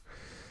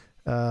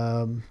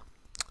 before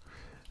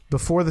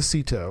the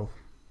CETO.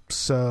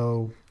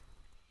 So,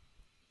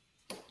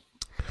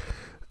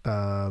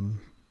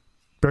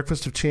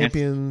 Breakfast of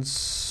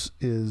Champions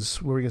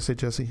is, what were we going to say,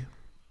 Jesse?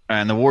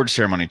 And the award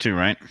ceremony too,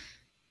 right?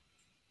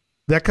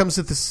 That comes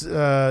at this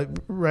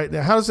right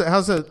now. What's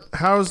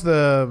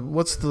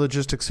the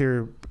logistics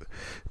here?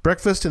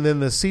 Breakfast and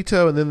then the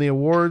CETO and then the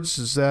awards.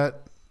 Is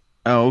that?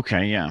 Oh,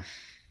 okay, yeah.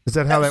 Is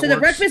that how that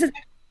works? So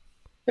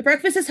the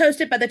breakfast is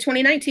hosted by the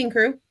 2019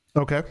 crew.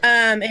 Okay.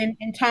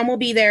 And Tom will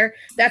be there.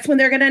 That's when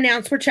they're going to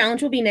announce where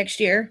challenge will be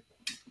next year.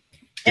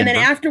 And then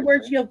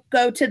afterwards, you'll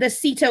go to the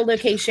CETO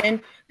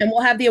location, and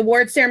we'll have the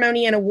award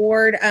ceremony and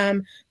award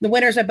the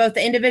winners of both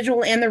the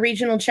individual and the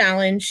regional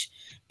challenge.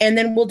 And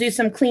then we'll do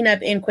some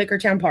cleanup in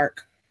Quakertown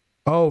Park.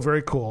 Oh,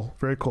 very cool.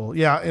 Very cool.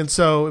 Yeah. And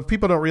so if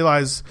people don't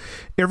realize,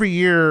 every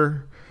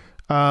year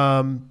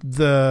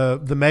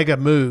the mega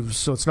moves.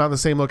 So it's not in the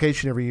same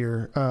location every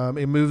year.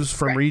 It moves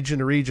from region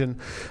to region.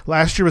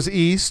 Last year was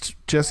East.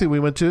 Jesse,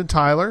 we went to in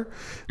Tyler.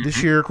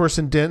 This year, of course,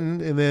 in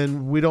Denton. And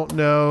then we don't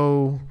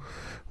know...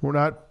 We're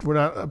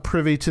not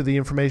privy to the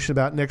information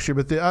about next year,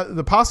 but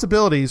the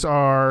possibilities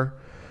are.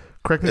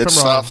 Correct me if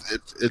I'm wrong.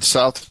 It's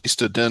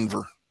southeast of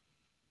Denver.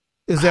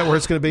 Is that where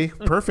it's going to be?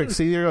 Perfect.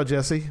 See, there you go,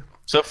 Jesse.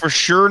 So for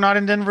sure not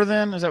in Denver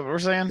then? Is that what we're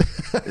saying?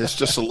 It's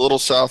just a little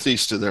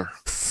southeast of there.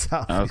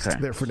 Southeast Okay.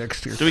 there for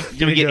next year.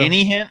 Do we get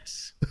any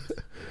hints?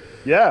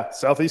 Yeah,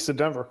 southeast of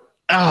Denver.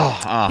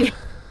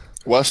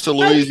 West of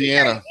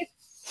Louisiana.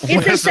 It's in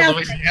West of South.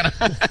 Louisiana.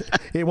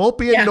 It won't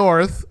be in Yeah.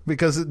 North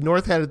because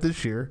North had it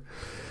this year.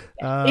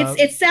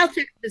 It's South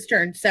Texas'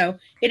 turn, so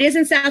it is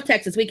in South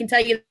Texas. We can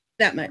tell you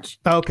that much.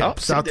 Okay, Oh,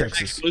 see, South there's an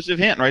Texas. exclusive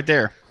hint right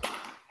there.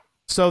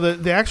 So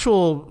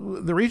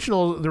the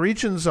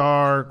regions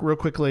are real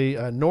quickly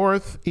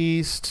north,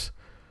 east,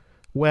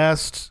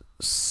 west,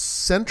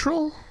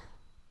 central,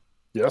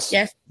 Yes.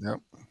 Yes.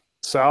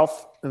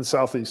 South and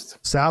southeast.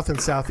 south,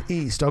 and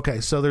southeast.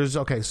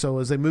 So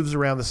as they moves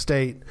around the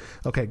state,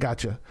 okay,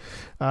 gotcha.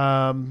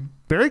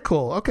 Very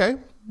cool. Okay,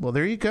 well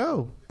there you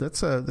go.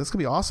 That's gonna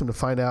be awesome to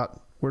find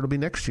out where it'll be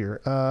next year.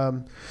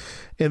 And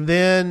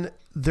then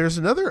there's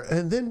another,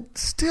 and then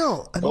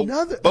still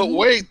another. But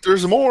wait,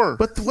 there's more.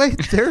 But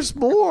wait, there's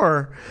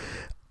more.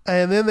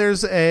 And then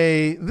there's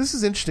this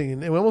is interesting,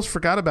 and we almost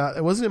forgot about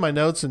it. Wasn't in my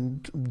notes,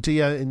 and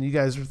Dia and you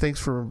guys,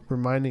 thanks for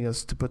reminding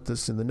us to put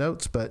this in the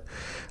notes. But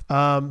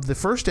the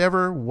first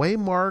ever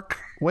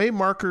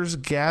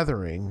Waymarkers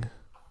gathering.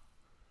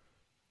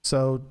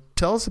 So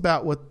tell us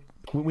about what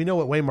we know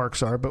what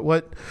waymarks are, but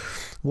what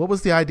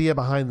was the idea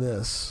behind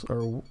this,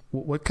 or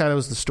what kind of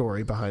was the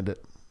story behind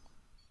it?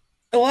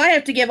 Well, I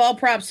have to give all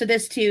props to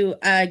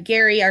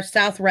Gary, our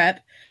South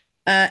rep,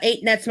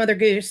 8 Nets Mother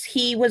Goose.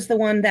 He was the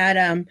one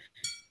that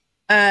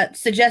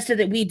suggested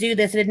that we do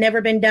this. It had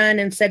never been done,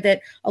 and said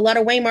that a lot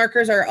of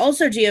waymarkers are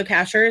also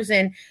geocachers,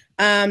 and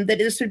that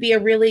this would be a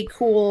really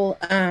cool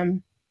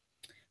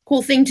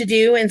thing to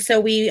do. And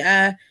so we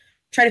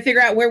try to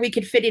figure out where we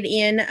could fit it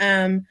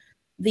in.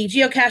 The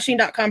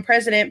geocaching.com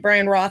president,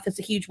 Brian Roth, is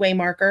a huge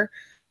waymarker.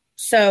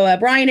 So,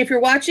 Brian, if you're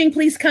watching,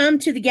 please come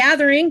to the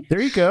gathering.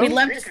 There you go. We'd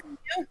love to see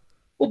you.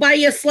 We'll buy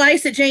you a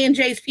slice at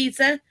J&J's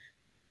Pizza.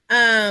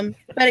 But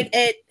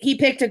he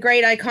picked a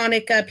great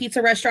iconic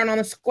pizza restaurant on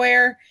the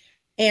square.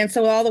 And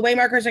so all the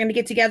waymarkers are going to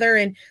get together,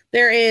 and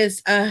there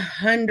is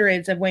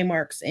hundreds of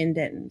waymarks in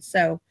Denton.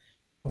 So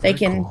they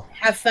can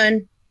have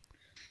fun.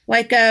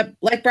 Like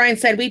Brian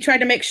said, we tried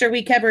to make sure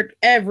we covered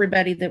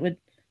everybody that would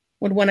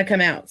want to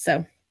come out.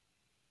 So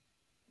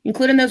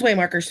including those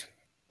waymarkers.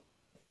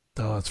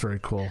 Oh, that's very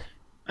cool.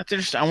 That's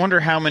interesting. I wonder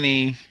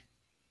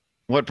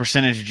what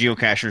percentage of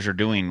geocachers are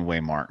doing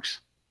waymarks?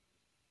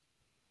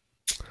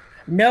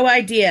 No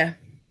idea.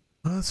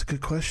 Oh, that's a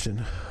good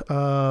question.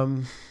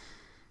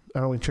 I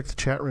don't want to check the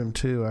chat room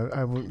too. I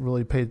haven't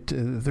really paid.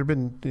 There've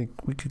been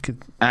we could get.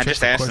 I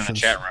just asked in the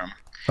chat room.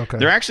 Okay.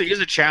 There actually is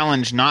a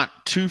challenge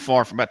not too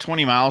far from about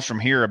 20 miles from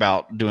here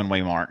about doing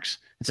waymarks.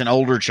 It's an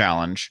older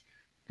challenge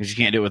because you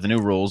can't do it with the new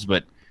rules,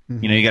 but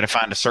you got to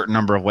find a certain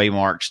number of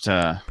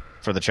waymarks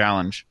for the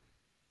challenge.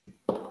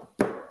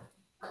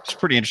 It's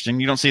pretty interesting.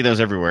 You don't see those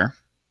everywhere.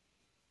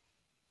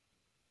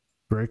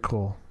 Very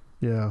cool.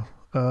 Yeah.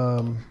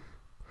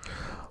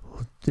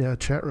 Yeah.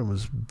 Chat room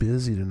was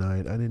busy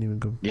tonight. I didn't even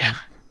go. Yeah.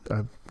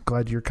 I'm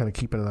glad you're kind of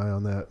keeping an eye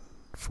on that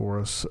for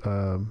us.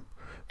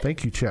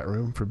 Thank you, chat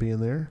room, for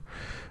being there.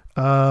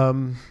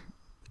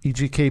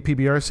 EGK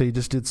PBR say you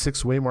just did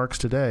 6 waymarks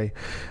today.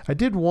 I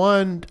did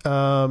one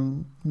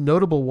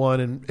notable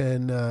one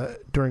and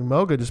during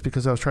Moga just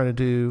because I was trying to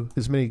do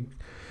as many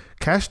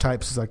cache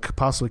types as I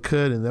possibly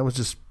could, and that was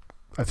just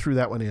I threw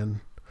that one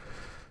in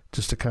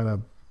just to kind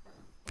of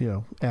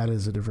add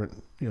as a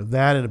different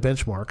that and a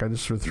benchmark. I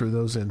just sort of threw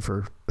those in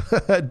for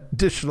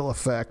additional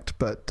effect,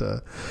 but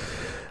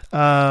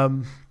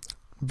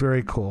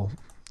very cool.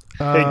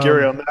 Hey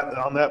Gary,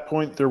 on that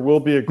point, there will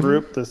be a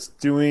group that's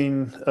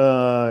doing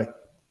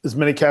as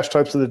many cache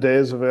types of the day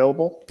as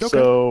available. Okay.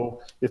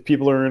 So if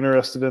people are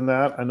interested in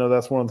that, I know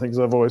that's one of the things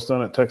I've always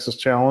done at Texas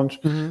Challenge.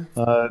 Then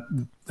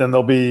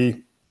there'll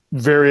be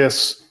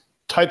various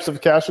types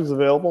of caches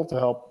available to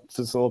help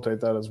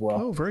facilitate that as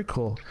well. Oh, very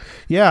cool.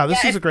 Yeah,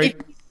 this is a great.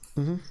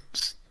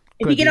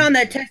 If you get on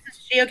the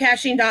Texas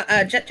Geocaching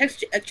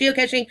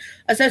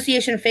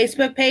Association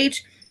Facebook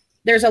page,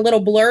 there's a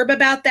little blurb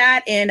about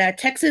that. And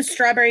Texas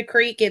Strawberry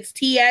Creek, it's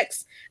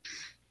TX.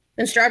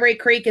 And Strawberry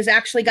Creek has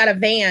actually got a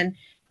van.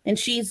 And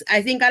she's,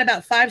 I think, got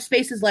about 5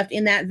 spaces left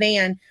in that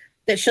van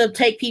that she'll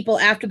take people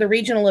after the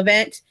regional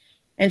event.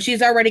 And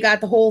she's already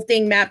got the whole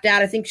thing mapped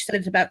out. I think she said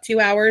it's about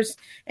 2 hours.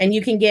 And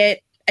you can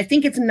get, I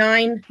think it's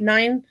 9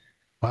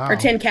 or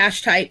 10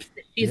 cache types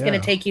that she's going to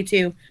take you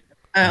to.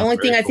 Only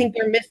thing I think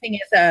they're missing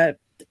is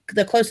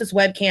the closest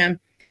webcam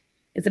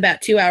is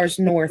about 2 hours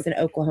north in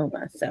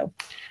Oklahoma.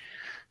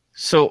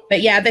 So,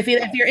 but yeah, if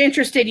you're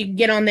interested, you can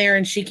get on there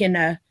and she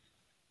can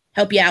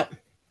help you out.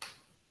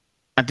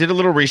 I did a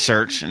little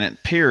research, and it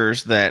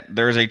appears that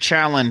there's a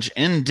challenge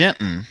in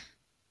Denton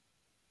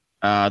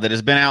that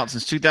has been out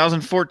since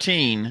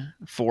 2014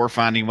 for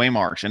finding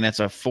waymarks, and it's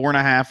a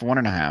 4.5,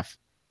 1.5.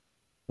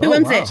 Who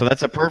owns it? So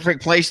that's a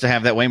perfect place to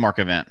have that waymark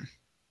event.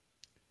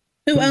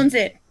 Who owns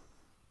it?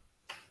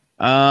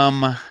 All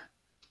right,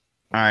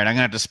 I'm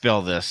gonna have to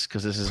spell this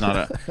because this is not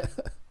a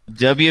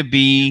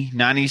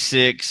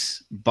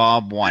WB96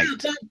 Bob White.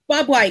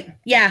 Bob White,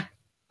 yeah.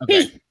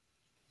 Okay. Pete.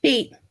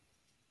 Pete.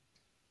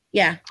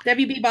 Yeah,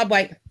 WB Bob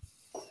White.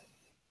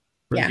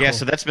 Pretty Yeah. Yeah, cool.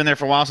 so that's been there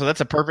for a while. So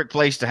that's a perfect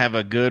place to have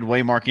a good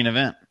waymarking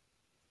event.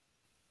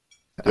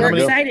 We're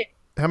excited.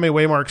 How many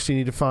waymarks do you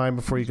need to find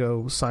before you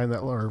go sign that,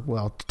 or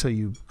well, till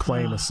you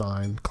claim a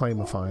find,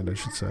 I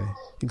should say. You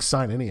can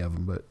sign any of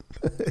them, but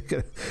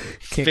you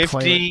can't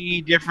claim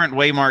 50 different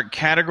waymark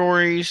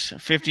categories,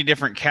 50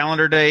 different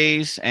calendar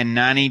days, and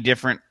 90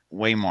 different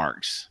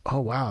waymarks. it. Oh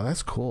wow,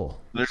 that's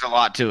cool. There's a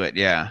lot to it,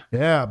 yeah.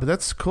 Yeah, but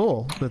that's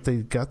cool that they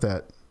got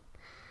that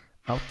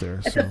out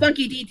there. It's so. a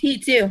funky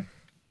DT too.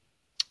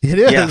 It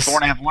is. Yeah,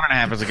 4.5,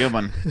 1.5 is a good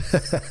one.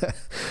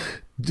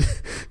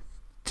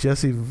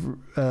 Jesse,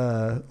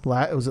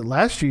 was it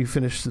last year you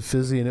finished the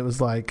Fizzy and it was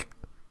like,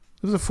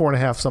 it was a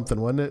 4.5 something,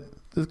 wasn't it?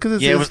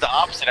 Because Yeah, it was the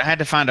opposite. I had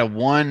to find a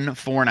 1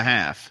 4.5,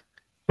 Right.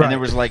 and there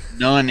was like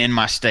none in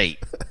my state.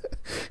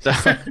 So I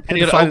had to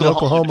go to Find it in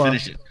Oklahoma to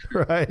finish it.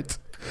 Right.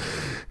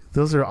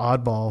 Those are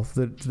oddball.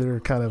 They're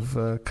kind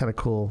of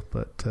cool,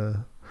 but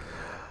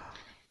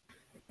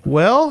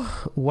well,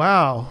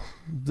 wow,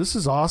 this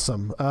is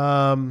awesome.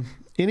 I'll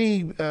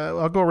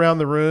go around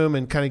the room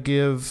and kind of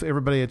give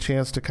everybody a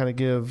chance to kind of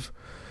give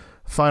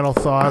final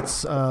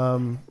thoughts.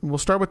 We'll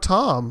start with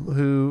Tom.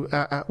 Who?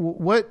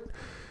 What?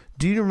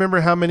 Do you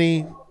remember how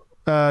many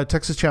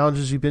Texas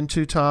Challenges you've been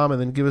to, Tom? And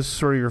then give us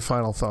sort of your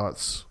final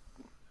thoughts.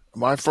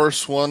 My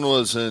first one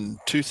was in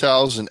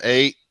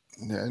 2008,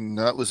 and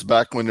that was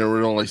back when there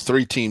were only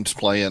 3 teams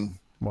playing.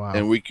 Wow.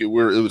 And it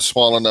was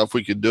small enough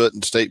we could do it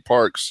in state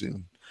parks.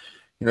 And,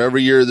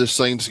 every year this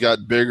thing's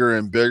got bigger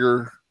and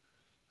bigger.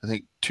 I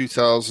think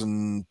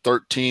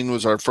 2013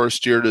 was our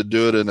first year to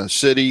do it in a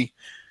city,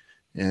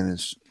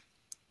 and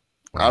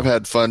I've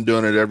had fun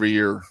doing it every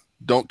year.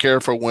 Don't care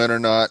if I win or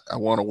not. I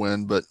want to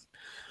win, but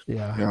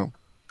yeah,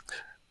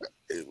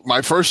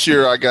 my first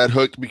year I got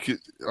hooked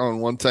on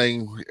one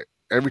thing.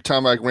 Every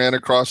time I ran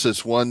across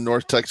this one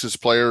North Texas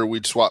player,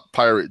 we'd swap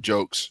pirate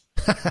jokes.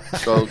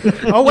 So,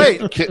 oh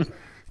wait,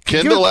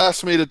 Kendall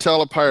asked me to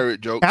tell a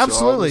pirate joke.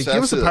 Absolutely, so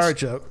give us a pirate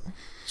joke.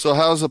 So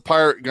how's a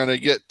pirate going to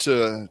get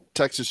to a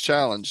Texas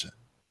Challenge?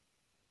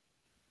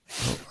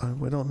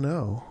 We don't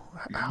know.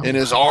 In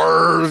his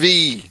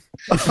RV.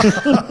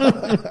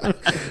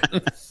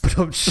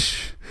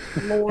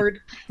 Lord.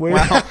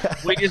 Wow,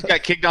 we just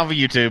got kicked off of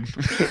YouTube.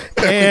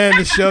 And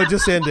the show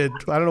just ended.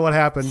 I don't know what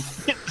happened.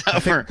 I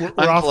think we're off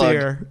the Unplugged.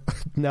 air.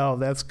 No,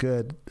 that's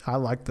good. I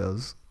like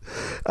those.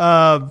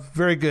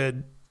 Very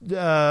good.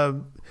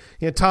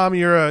 Tom,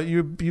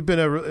 you've been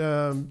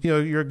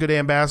you're a good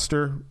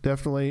ambassador.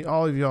 Definitely,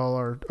 all of y'all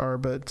are.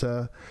 But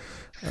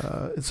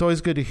it's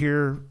always good to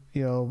hear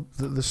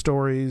the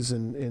stories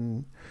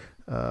and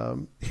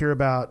hear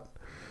about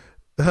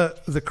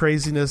the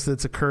craziness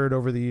that's occurred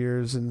over the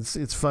years, and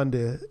it's fun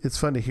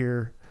to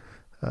hear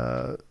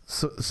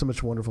so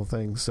much wonderful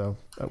things. So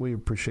we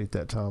appreciate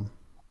that, Tom.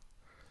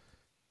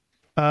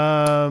 All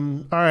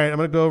right, I'm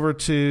gonna go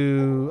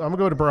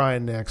to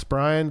Brian next.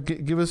 Brian,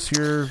 give us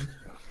your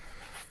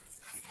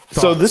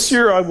thoughts. So this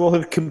year I will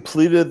have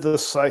completed the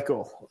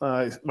cycle.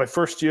 My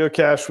first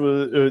geocache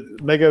was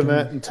mega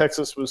event in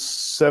Texas was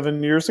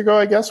 7 years ago,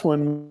 I guess,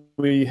 when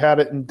we had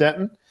it in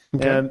Denton.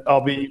 Okay. And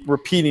I'll be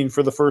repeating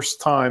for the first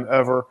time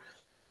ever.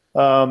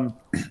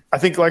 I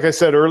think, like I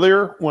said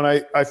earlier, when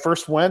I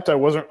first went, I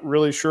wasn't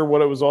really sure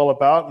what it was all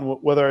about and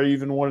whether I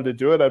even wanted to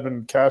do it. I've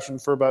been caching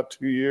for about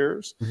 2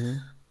 years. Mm-hmm.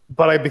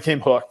 But I became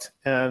hooked,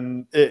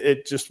 and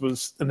it just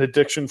was an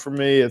addiction for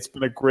me. It's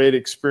been a great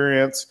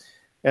experience.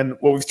 And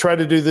what we've tried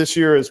to do this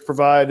year is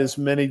provide as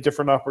many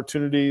different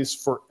opportunities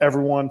for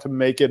everyone to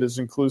make it as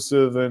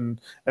inclusive and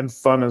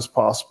fun as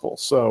possible.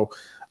 So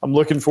I'm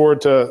looking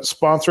forward to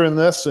sponsoring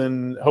this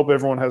and hope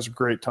everyone has a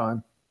great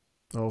time.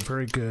 Oh,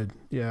 very good.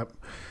 Yeah.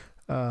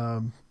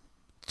 Like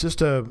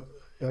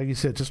you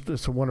said,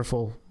 just a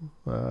wonderful,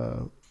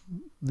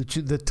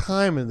 the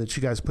time that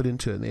you guys put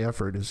into it and the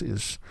effort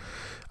is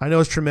I know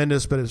it's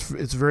tremendous, but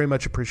it's very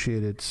much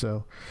appreciated.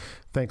 So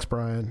thanks,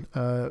 Brian.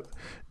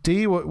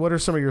 Dee, what are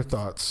some of your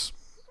thoughts?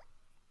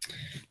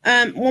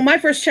 Well, my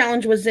first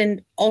challenge was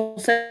in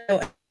also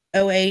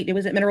 2008. It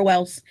was at Mineral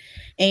Wells.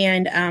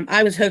 And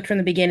I was hooked from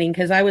the beginning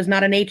because I was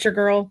not a nature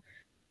girl.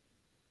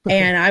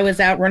 And I was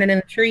out running in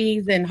the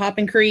trees and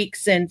hopping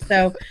creeks. And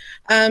so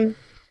kind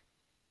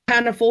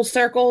of full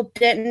circle.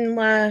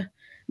 Denton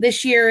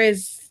this year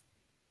is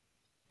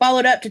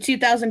followed up to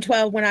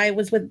 2012 when I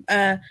was with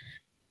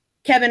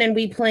Kevin and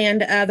we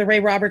planned the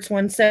Ray Roberts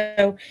one.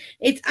 So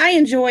I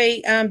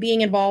enjoy being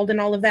involved in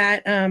all of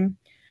that.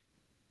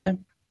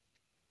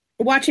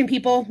 Watching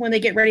people when they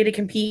get ready to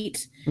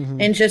compete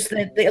and just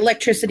the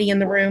electricity in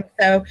the room.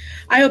 So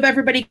I hope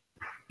everybody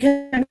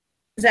comes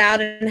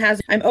out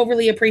and I'm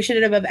overly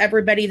appreciative of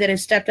everybody that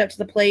has stepped up to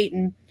the plate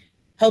and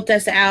helped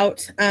us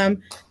out.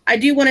 I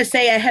do want to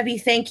say a heavy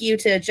thank you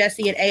to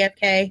Jesse at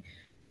AFK.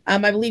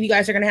 I believe you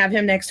guys are going to have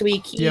him next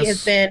week. He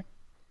has been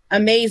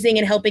amazing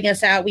in helping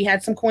us out. We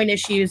had some coin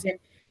issues and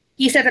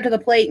he stepped up to the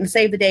plate and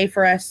saved the day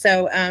for us.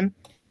 So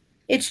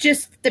it's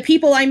just the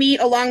people I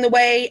meet along the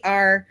way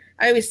I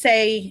always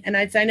say, and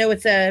I know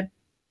it's a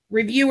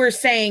reviewer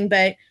saying,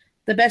 but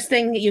the best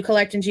thing that you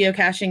collect in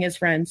geocaching is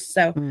friends.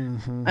 So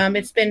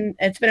it's been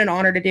an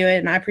honor to do it,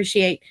 and I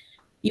appreciate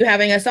you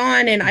having us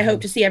on, and I hope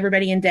to see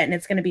everybody in Denton.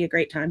 It's going to be a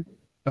great time.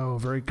 Oh,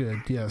 very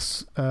good.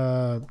 Yes.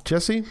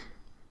 Jesse?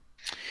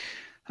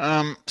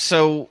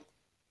 So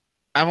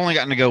I've only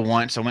gotten to go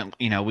once.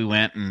 We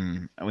went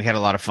and we had a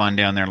lot of fun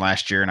down there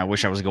last year, and I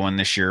wish I was going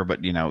this year,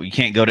 but you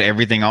can't go to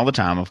everything all the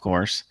time, of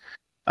course.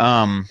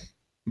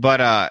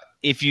 But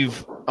if you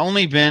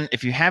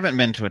haven't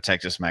been to a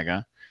Texas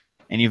Mega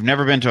and you've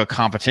never been to a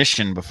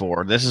competition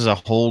before, this is a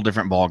whole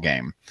different ball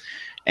game.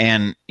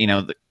 And,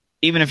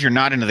 even if you're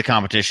not into the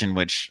competition,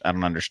 which I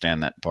don't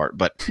understand that part,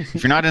 but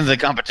if you're not into the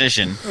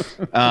competition,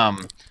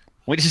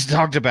 we just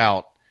talked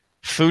about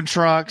food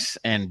trucks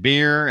and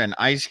beer and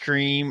ice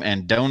cream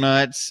and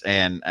donuts.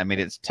 And I mean,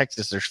 it's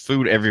Texas. There's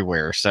food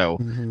everywhere. So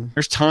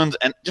there's tons,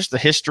 and just the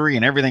history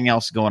and everything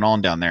else going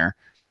on down there.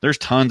 There's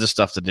tons of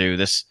stuff to do.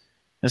 This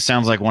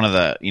sounds like one of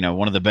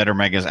the better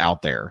megas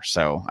out there.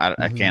 So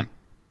I can't,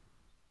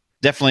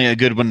 definitely a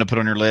good one to put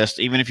on your list.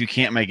 Even if you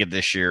can't make it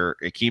this year,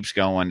 it keeps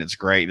going. It's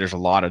great. There's a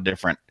lot of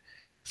different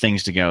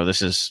things to go.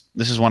 This is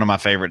one of my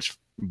favorites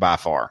by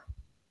far.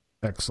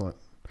 Excellent.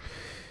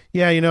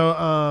 Yeah.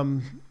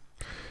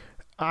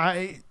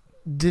 I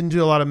didn't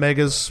do a lot of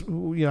megas.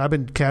 I've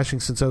been caching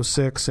since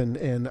 2006,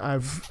 and I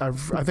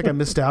think I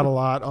missed out a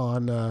lot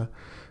on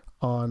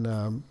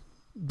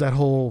that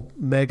whole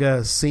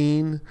mega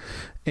scene.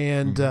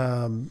 And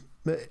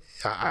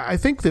I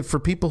think that for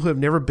people who have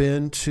never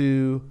been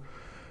to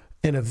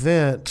an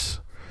event,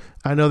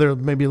 I know they're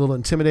maybe a little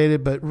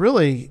intimidated, but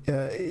really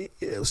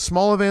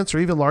small events or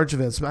even large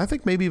events, I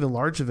think maybe even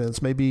large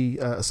events, maybe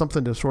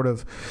something to sort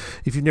of,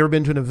 if you've never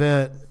been to an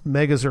event,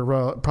 megas are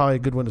probably a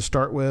good one to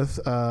start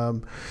with.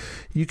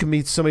 You can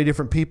meet so many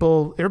different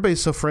people.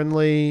 Everybody's so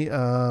friendly.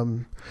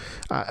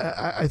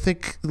 I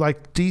think,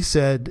 like Dee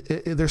said,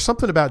 there's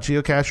something about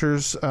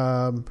geocachers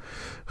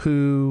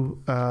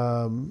who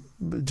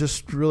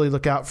just really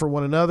look out for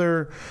one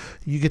another.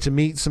 You get to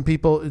meet some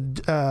people.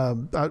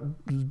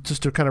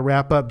 Just to kind of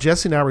wrap up,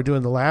 Jesse and I were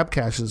doing the lab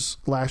caches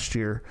last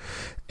year,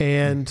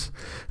 and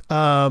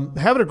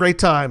having a great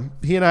time.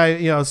 He and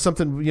I,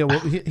 something,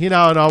 he and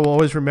I will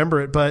always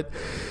remember it, but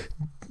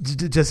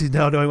Jesse's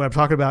now knowing what I'm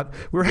talking about.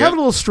 We were having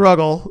a little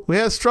struggle. We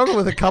had a struggle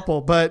with a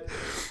couple, but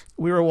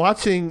we were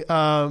watching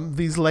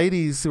these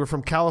ladies who were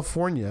from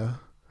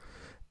California,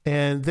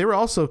 and they were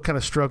also kind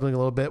of struggling a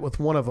little bit with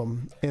one of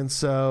them. And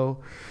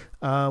so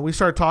we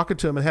started talking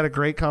to them and had a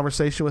great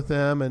conversation with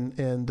them,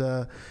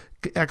 and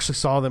actually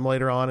saw them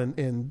later on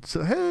and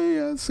said, hey,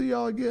 I'll see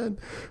y'all again.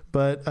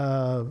 But,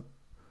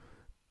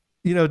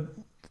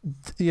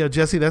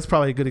 Jesse, that's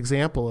probably a good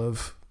example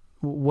of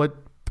what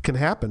can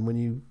happen when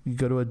you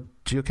go to a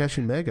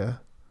geocaching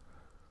mega.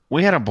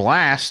 We had a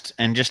blast,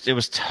 and it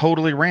was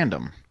totally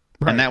random.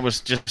 Right. And that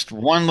was just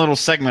one little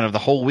segment of the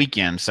whole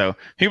weekend. So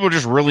people are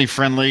just really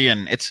friendly,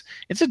 and it's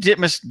a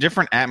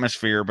different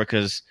atmosphere,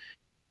 because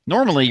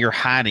normally you're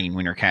hiding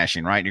when you're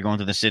caching, right? You're going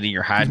through the city,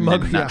 you're hiding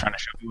and not trying to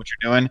show you what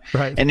you're doing.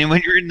 Right. And then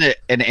when you're in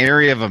an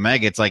area of a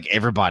mega, it's like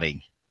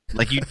everybody,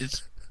 like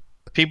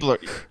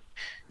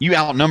you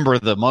outnumber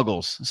the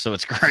muggles, so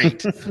it's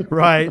great.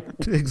 Right,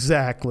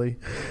 exactly.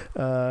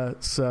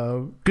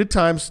 So good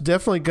times.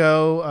 Definitely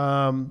go.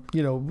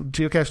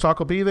 Geocache Talk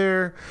will be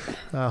there.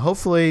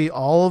 Hopefully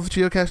all of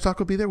Geocache Talk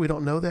will be there. We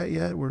don't know that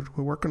yet. We're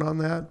working on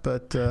that.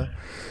 But,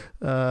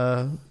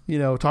 I'm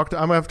going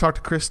to have to talk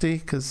to Christy,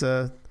 because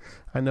I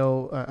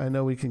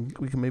know we can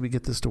maybe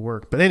get this to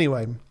work. But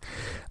anyway,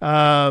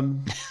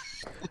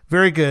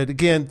 very good.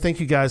 Again, thank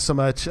you guys so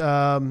much.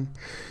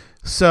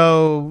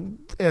 So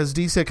as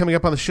Dee said, coming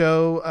up on the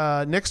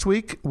show next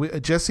week,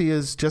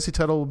 Jesse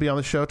Tuttle will be on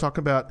the show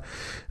talking about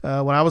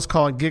what I was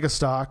calling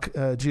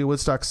Gigastock, Geo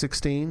Woodstock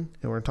 16, and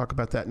we're going to talk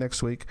about that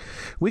next week.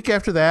 Week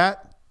after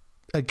that,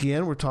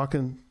 again, we're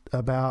talking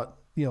about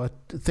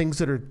things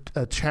that are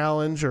a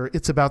challenge, or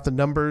it's about the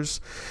numbers.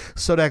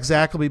 Sodak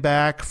Zach will be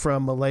back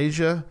from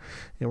Malaysia,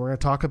 and we're going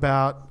to talk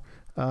about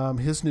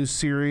his new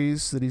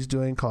series that he's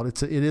doing called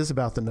It Is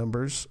About the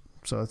Numbers.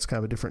 So it's kind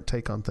of a different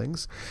take on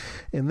things.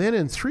 And then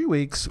in 3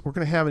 weeks, we're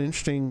going to have an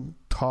interesting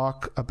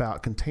talk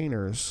about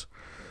containers.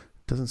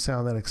 Doesn't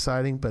sound that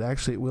exciting, but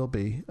actually it will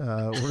be.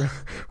 We're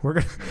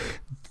going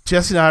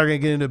Jesse and I are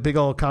going to get into a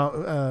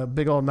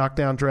big old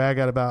knockdown drag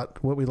out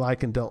about what we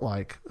like and don't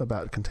like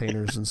about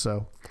containers. And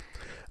so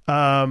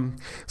some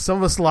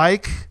of us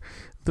like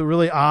the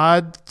really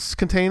odd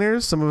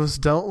containers. Some of us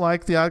don't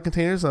like the odd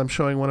containers. I'm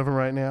showing one of them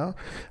right now.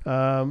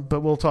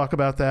 But we'll talk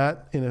about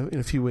that in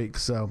a few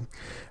weeks. So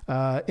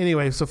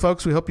anyway, so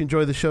folks, we hope you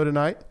enjoyed the show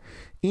tonight.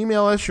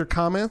 Email us your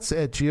comments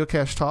at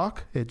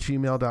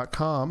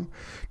geocachetalk@gmail.com.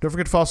 Don't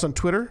forget to follow us on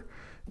Twitter.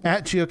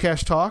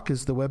 @geocachetalk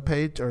is the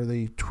webpage, or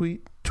the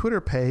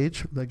Twitter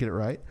page, if I get it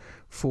right,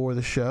 for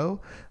the show.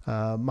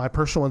 My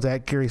personal one's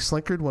at Gary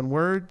Slinkard, one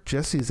word.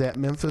 Jesse's at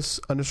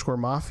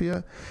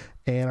Memphis_Mafia.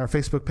 And our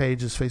Facebook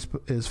page is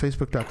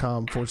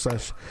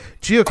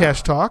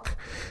facebook.com/Geocache Talk.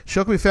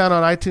 Show can be found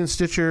on iTunes,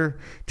 Stitcher,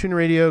 TuneIn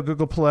Radio,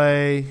 Google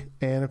Play,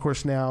 and of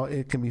course now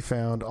it can be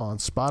found on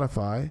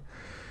Spotify.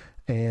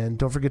 And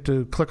don't forget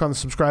to click on the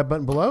subscribe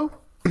button below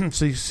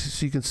so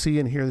you can see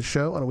and hear the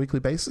show on a weekly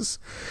basis.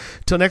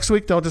 Till next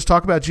week, don't just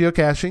talk about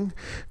geocaching.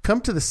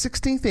 Come to the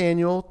 16th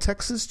Annual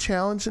Texas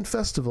Challenge and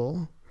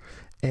Festival,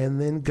 and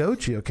then go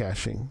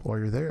geocaching while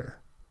you're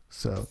there.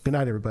 So good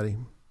night, everybody.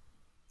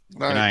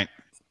 Good night.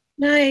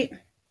 Night.